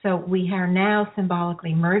 So we are now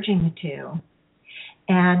symbolically merging the two.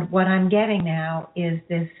 And what I'm getting now is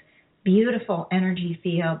this beautiful energy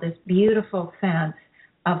field, this beautiful sense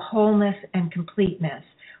of wholeness and completeness,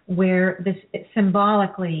 where this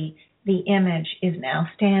symbolically the image is now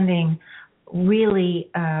standing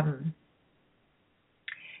really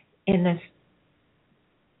in this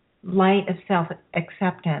light of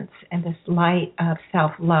self-acceptance and this light of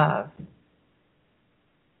self-love,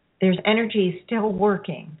 there's energy still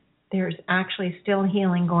working. There's actually still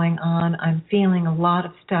healing going on. I'm feeling a lot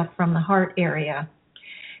of stuff from the heart area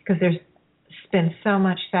because there's been so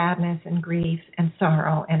much sadness and grief and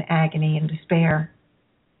sorrow and agony and despair.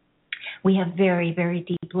 We have very, very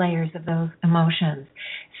deep layers of those emotions.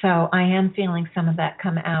 So I am feeling some of that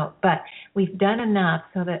come out. But we've done enough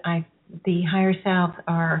so that the higher selves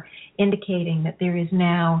are indicating that there is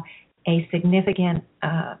now a significant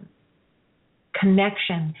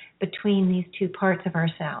connection between these two parts of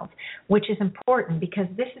ourselves, which is important because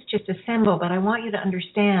this is just a symbol, but I want you to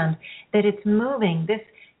understand that it's moving.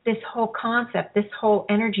 This whole concept, this whole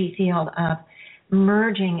energy field of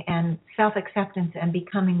merging and self-acceptance and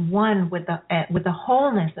becoming one with the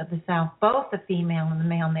wholeness of the self, both the female and the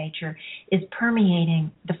male nature, is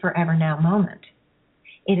permeating the forever now moment.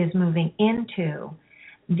 It is moving into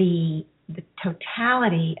the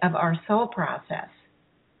totality of our soul process.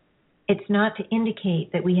 It's not to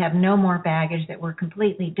indicate that we have no more baggage, that we're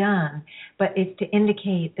completely done, but it's to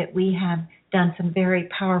indicate that we have done some very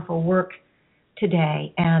powerful work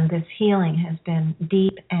today, and this healing has been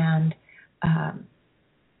deep and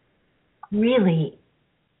really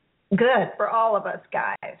good for all of us,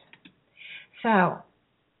 guys. So,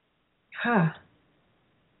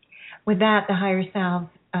 with that, the higher selves,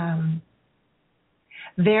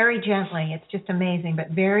 very gently, it's just amazing, but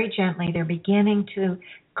very gently, they're beginning to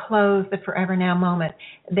close the forever now moment.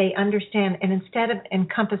 They understand, and instead of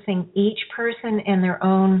encompassing each person in their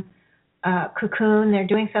own cocoon, they're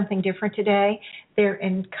doing something different today. They're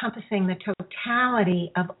encompassing the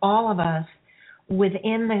totality of all of us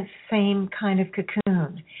within the same kind of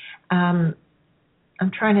cocoon. I'm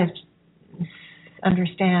trying to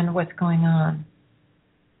understand what's going on.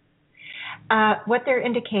 What they're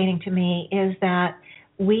indicating to me is that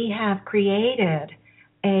we have created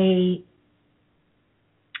an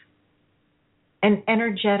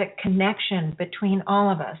energetic connection between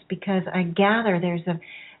all of us, because I gather there's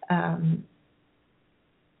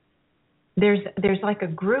like a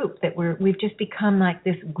group that we've just become like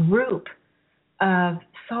this group of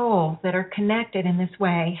souls that are connected in this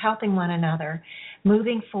way, helping one another,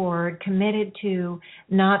 moving forward, committed to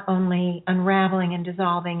not only unraveling and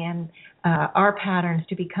dissolving in our patterns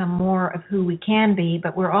to become more of who we can be,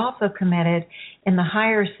 but we're also committed in the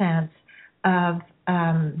higher sense of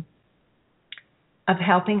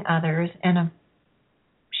helping others and of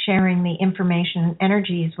sharing the information and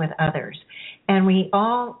energies with others. And we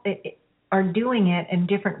all are doing it in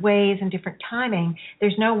different ways and different timing.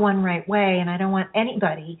 There's no one right way, and I don't want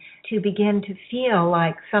anybody to begin to feel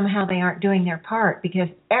like somehow they aren't doing their part, because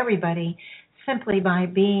everybody, simply by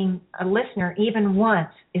being a listener even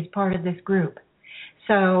once, is part of this group.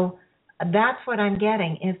 So that's what I'm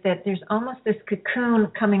getting, is that there's almost this cocoon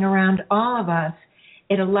coming around all of us.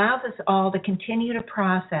 It allows us all to continue to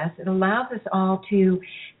process. It allows us all to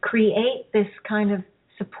create this kind of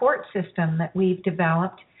support system that we've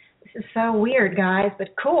developed. This is so weird, guys, but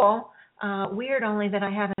cool. Weird only that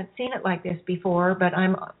I haven't seen it like this before, but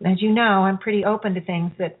as you know, I'm pretty open to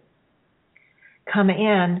things that come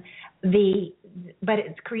in. But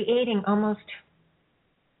it's creating almost,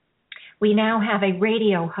 we now have a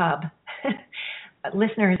radio hub,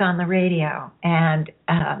 listeners on the radio. And,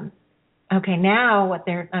 okay, now what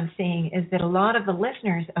I'm seeing is that a lot of the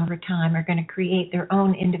listeners over time are going to create their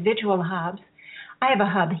own individual hubs. I have a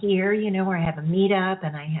hub here, where I have a meetup,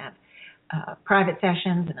 and I have private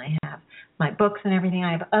sessions, and I have my books and everything.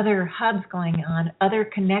 I have other hubs going on, other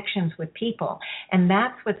connections with people. And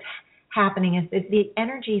that's what's happening, is that the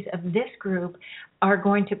energies of this group are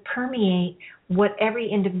going to permeate what every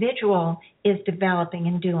individual is developing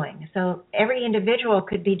and doing. So every individual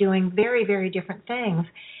could be doing very, very different things.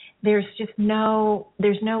 There's no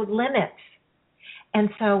limits. And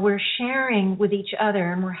so we're sharing with each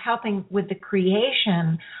other, and we're helping with the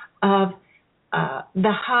creation of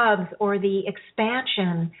the hubs or the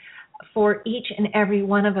expansion for each and every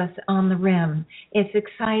one of us on the rim. It's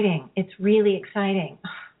exciting. It's really exciting.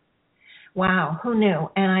 Wow, who knew?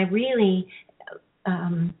 And I really,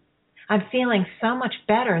 I'm feeling so much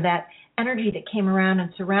better. That energy that came around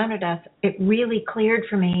and surrounded us, it really cleared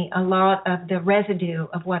for me a lot of the residue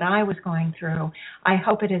of what I was going through. I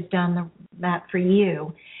hope it has done that for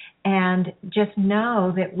you. And just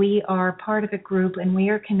know that we are part of a group, and we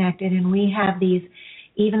are connected, and we have these,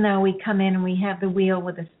 even though we come in and we have the wheel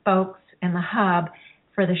with the spokes and the hub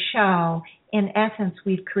for the show, in essence,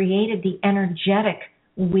 we've created the energetic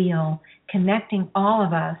wheel connecting all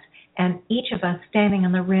of us, And each of us standing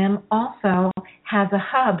on the rim also has a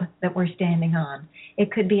hub that we're standing on.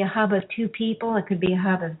 It could be a hub of 2 people. It could be a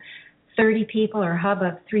hub of 30 people or a hub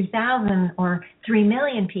of 3,000 or 3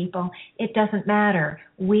 million people. It doesn't matter.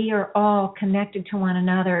 We are all connected to one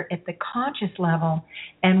another at the conscious level,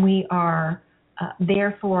 and we are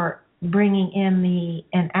therefore bringing in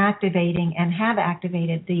and activating and have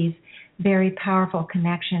activated these very powerful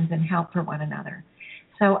connections and help for one another.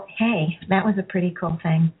 So, hey, that was a pretty cool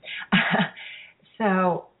thing.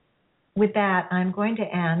 So with that, I'm going to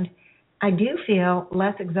end. I do feel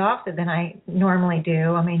less exhausted than I normally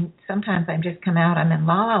do. I mean, sometimes I just come out, I'm in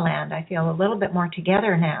la-la land. I feel a little bit more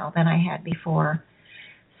together now than I had before.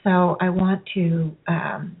 So I want to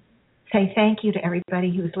say thank you to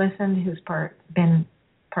everybody who's listened, who's been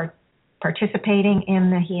participating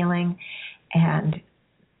in the healing. And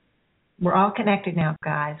we're all connected now,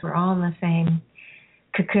 guys. We're all in the same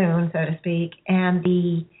cocoon, so to speak. And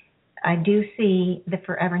I do see the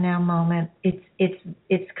Forever Now moment. It's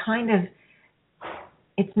kind of,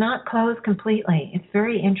 it's not closed completely. It's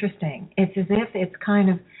very interesting. It's as if it's kind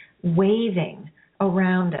of waving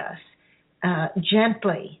around us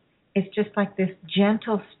gently. It's just like this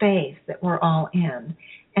gentle space that we're all in.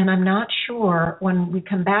 And I'm not sure when we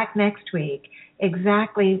come back next week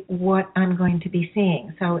exactly what I'm going to be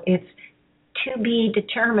seeing. So it's to be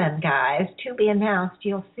determined, guys, to be announced.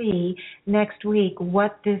 You'll see next week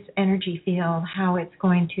what this energy field, how it's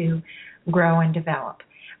going to grow and develop.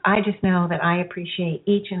 I just know that I appreciate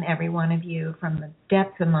each and every one of you from the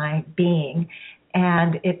depths of my being,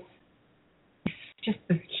 and it's just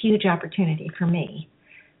this huge opportunity for me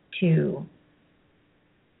to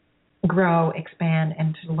grow, expand,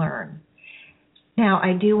 and to learn. Now,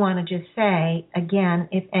 I do want to just say, again,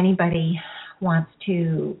 if anybody wants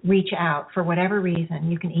to reach out for whatever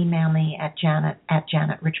reason, you can email me at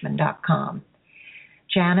janet@janetrichmond.com.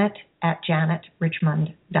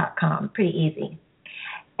 janet@janetrichmond.com. Pretty easy.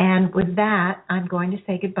 And with that, I'm going to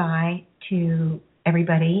say goodbye to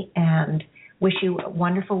everybody and wish you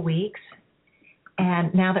wonderful weeks.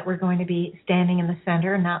 And now that we're going to be standing in the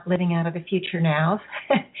center, not living out of the future nows,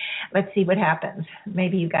 let's see what happens.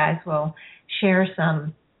 Maybe you guys will share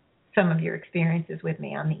some of your experiences with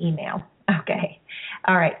me on the email. Okay.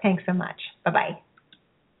 All right. Thanks so much. Bye-bye.